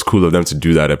think it was cool of them to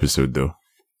do that episode, though.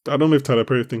 I don't know if Tyler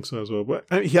Perry thinks so as well, but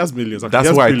he has millions. Like, That's he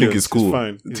has why I billions. think it's cool. He's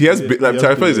fine. He has,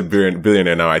 Tyler Perry is a billions.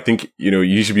 billionaire now. I think,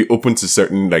 you should be open to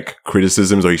certain like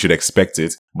criticisms, or you should expect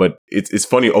it. But it's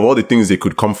funny, of all the things they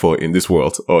could come for in this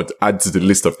world, or to add to the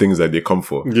list of things that they come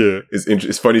for. Yeah.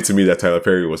 It's funny to me that Tyler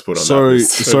Perry was put on that Sorry,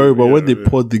 list. but when they Yeah.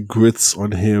 poured the grits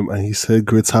on him and he said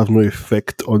grits have no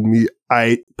effect on me,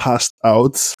 I passed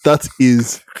out. That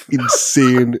is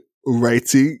insane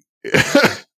writing.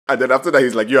 And then after that,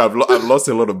 he's like, I've lost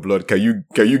a lot of blood. Can you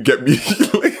get me?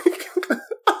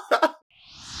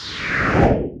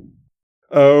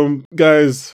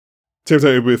 Guys,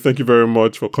 TMT Ibe, thank you very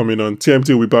much for coming on.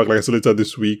 TMT will be back, like I said, later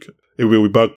this week. It will be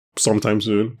back sometime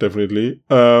soon, definitely.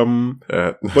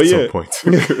 At But some yeah. point.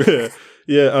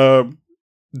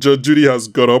 Judge Judy has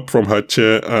got up from her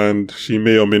chair and she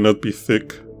may or may not be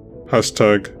thick.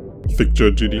 Hashtag thick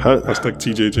Judge Judy. Hashtag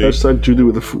TJJ. Hashtag Judy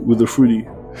with the fruity.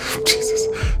 Jesus.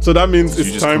 So that means You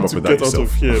it's just time come up to with that get out yourself.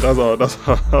 of here.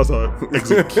 That's our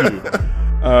exit cue.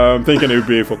 Thank you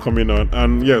everybody for coming on.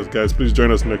 And yes, guys, please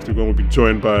join us next week when we'll be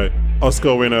joined by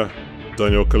Oscar winner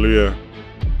Daniel Kaluuya.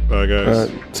 Bye,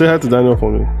 guys. Say hi to Daniel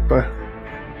for me. Bye.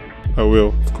 I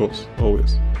will, of course,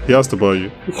 always. He has to buy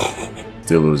you.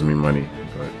 Still owes me money.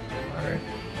 But, all right.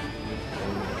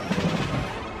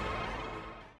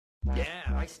 Yeah,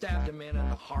 I stabbed a man in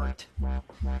the heart.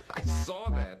 I saw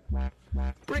that.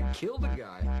 Brick killed a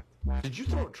guy. Did you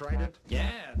throw a trident?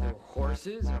 Yeah, there were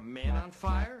horses and a man on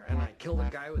fire, and I killed a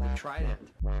guy with a trident.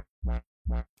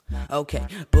 Okay,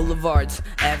 boulevards,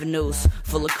 avenues,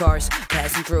 full of cars,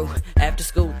 passing through. After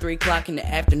school, 3 o'clock in the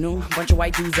afternoon. Bunch of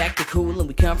white dudes acting cool, and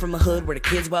we come from a hood where the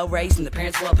kids well raised and the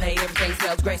parents well paid. Everything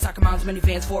smells great. Soccer moms,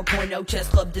 minivans, 4.0, chess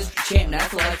club, district champ. Now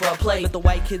that's the life well played. But the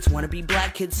white kids wanna be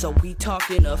black kids, so we talk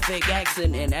in a fake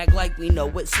accent and act like we know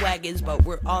what swag is, but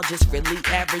we're all just really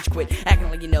average. Quit acting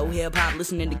like you know hip hop,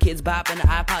 listening to kids bop and the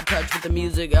iPod touch with the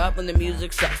music up when the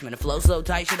music sucks. Man, the flow so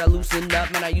tight, should I loosen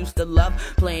up? Man, I used to love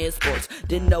playing sports.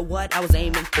 Didn't know what I was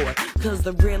aiming for, cause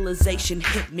the realization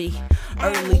hit me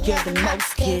earlier than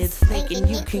most kids. Thinking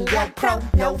you can go pro,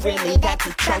 no really, that's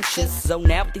atrocious. So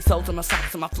now with these holes on my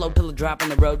socks and my flow till I drop on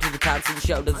the road to the top, so the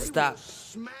show doesn't stop.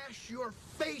 Smash your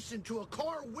face into a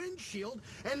car windshield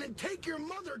and then take your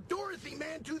mother Dorothy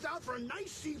Mantooth out for a nice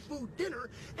seafood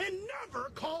dinner and never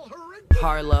call her again.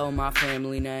 Harlow, my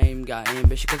family name, got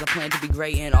ambitious cause I plan to be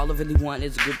great, and all I really want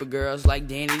is a group of girls like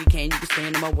Danny Kane. You can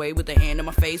stand in my way with a hand in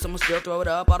my face, I'ma still throw it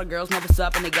up. All the girls know what's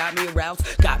up and they got me aroused,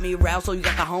 so you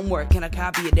got the homework. Can I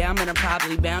copy it down? Man, I'm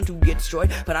probably bound to get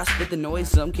destroyed, but I spit the noise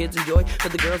some kids enjoy.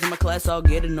 But the girls in my class all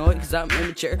get annoyed cause I'm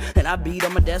immature, and I beat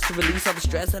on my desk to release all the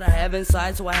stress that I have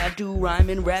inside. So I have to rhyme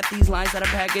and rap these lines that I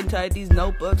pack in tight these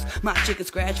notebooks. My chicken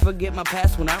scratch, forget my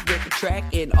past when I rip the track,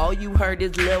 and all you heard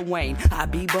is Lil Wayne. I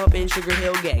be bumping Sugar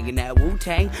Hill Gang and that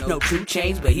Wu-Tang. No 2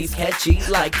 Chains, but he's catchy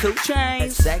like 2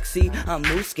 Chains. Sexy, I'm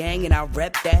Moose Gang and I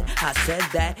rep that. I said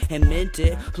that and meant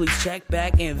it. Please check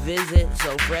back and visit.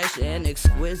 So fresh and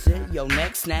exquisite. Yo,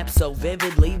 neck snaps so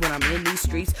vividly when I'm in these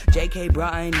streets. JK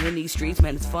Bryan in these streets.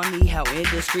 Man, it's funny how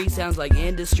industry sounds like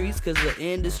industries, cause the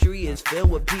industry is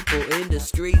filled with people in the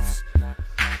streets.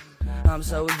 I'm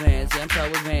so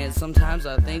advanced. Sometimes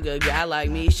I think a guy like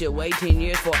me should wait 10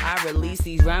 years before I release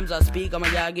these rhymes I speak. Oh my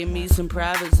God, give me some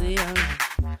privacy.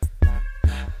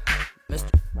 Mr.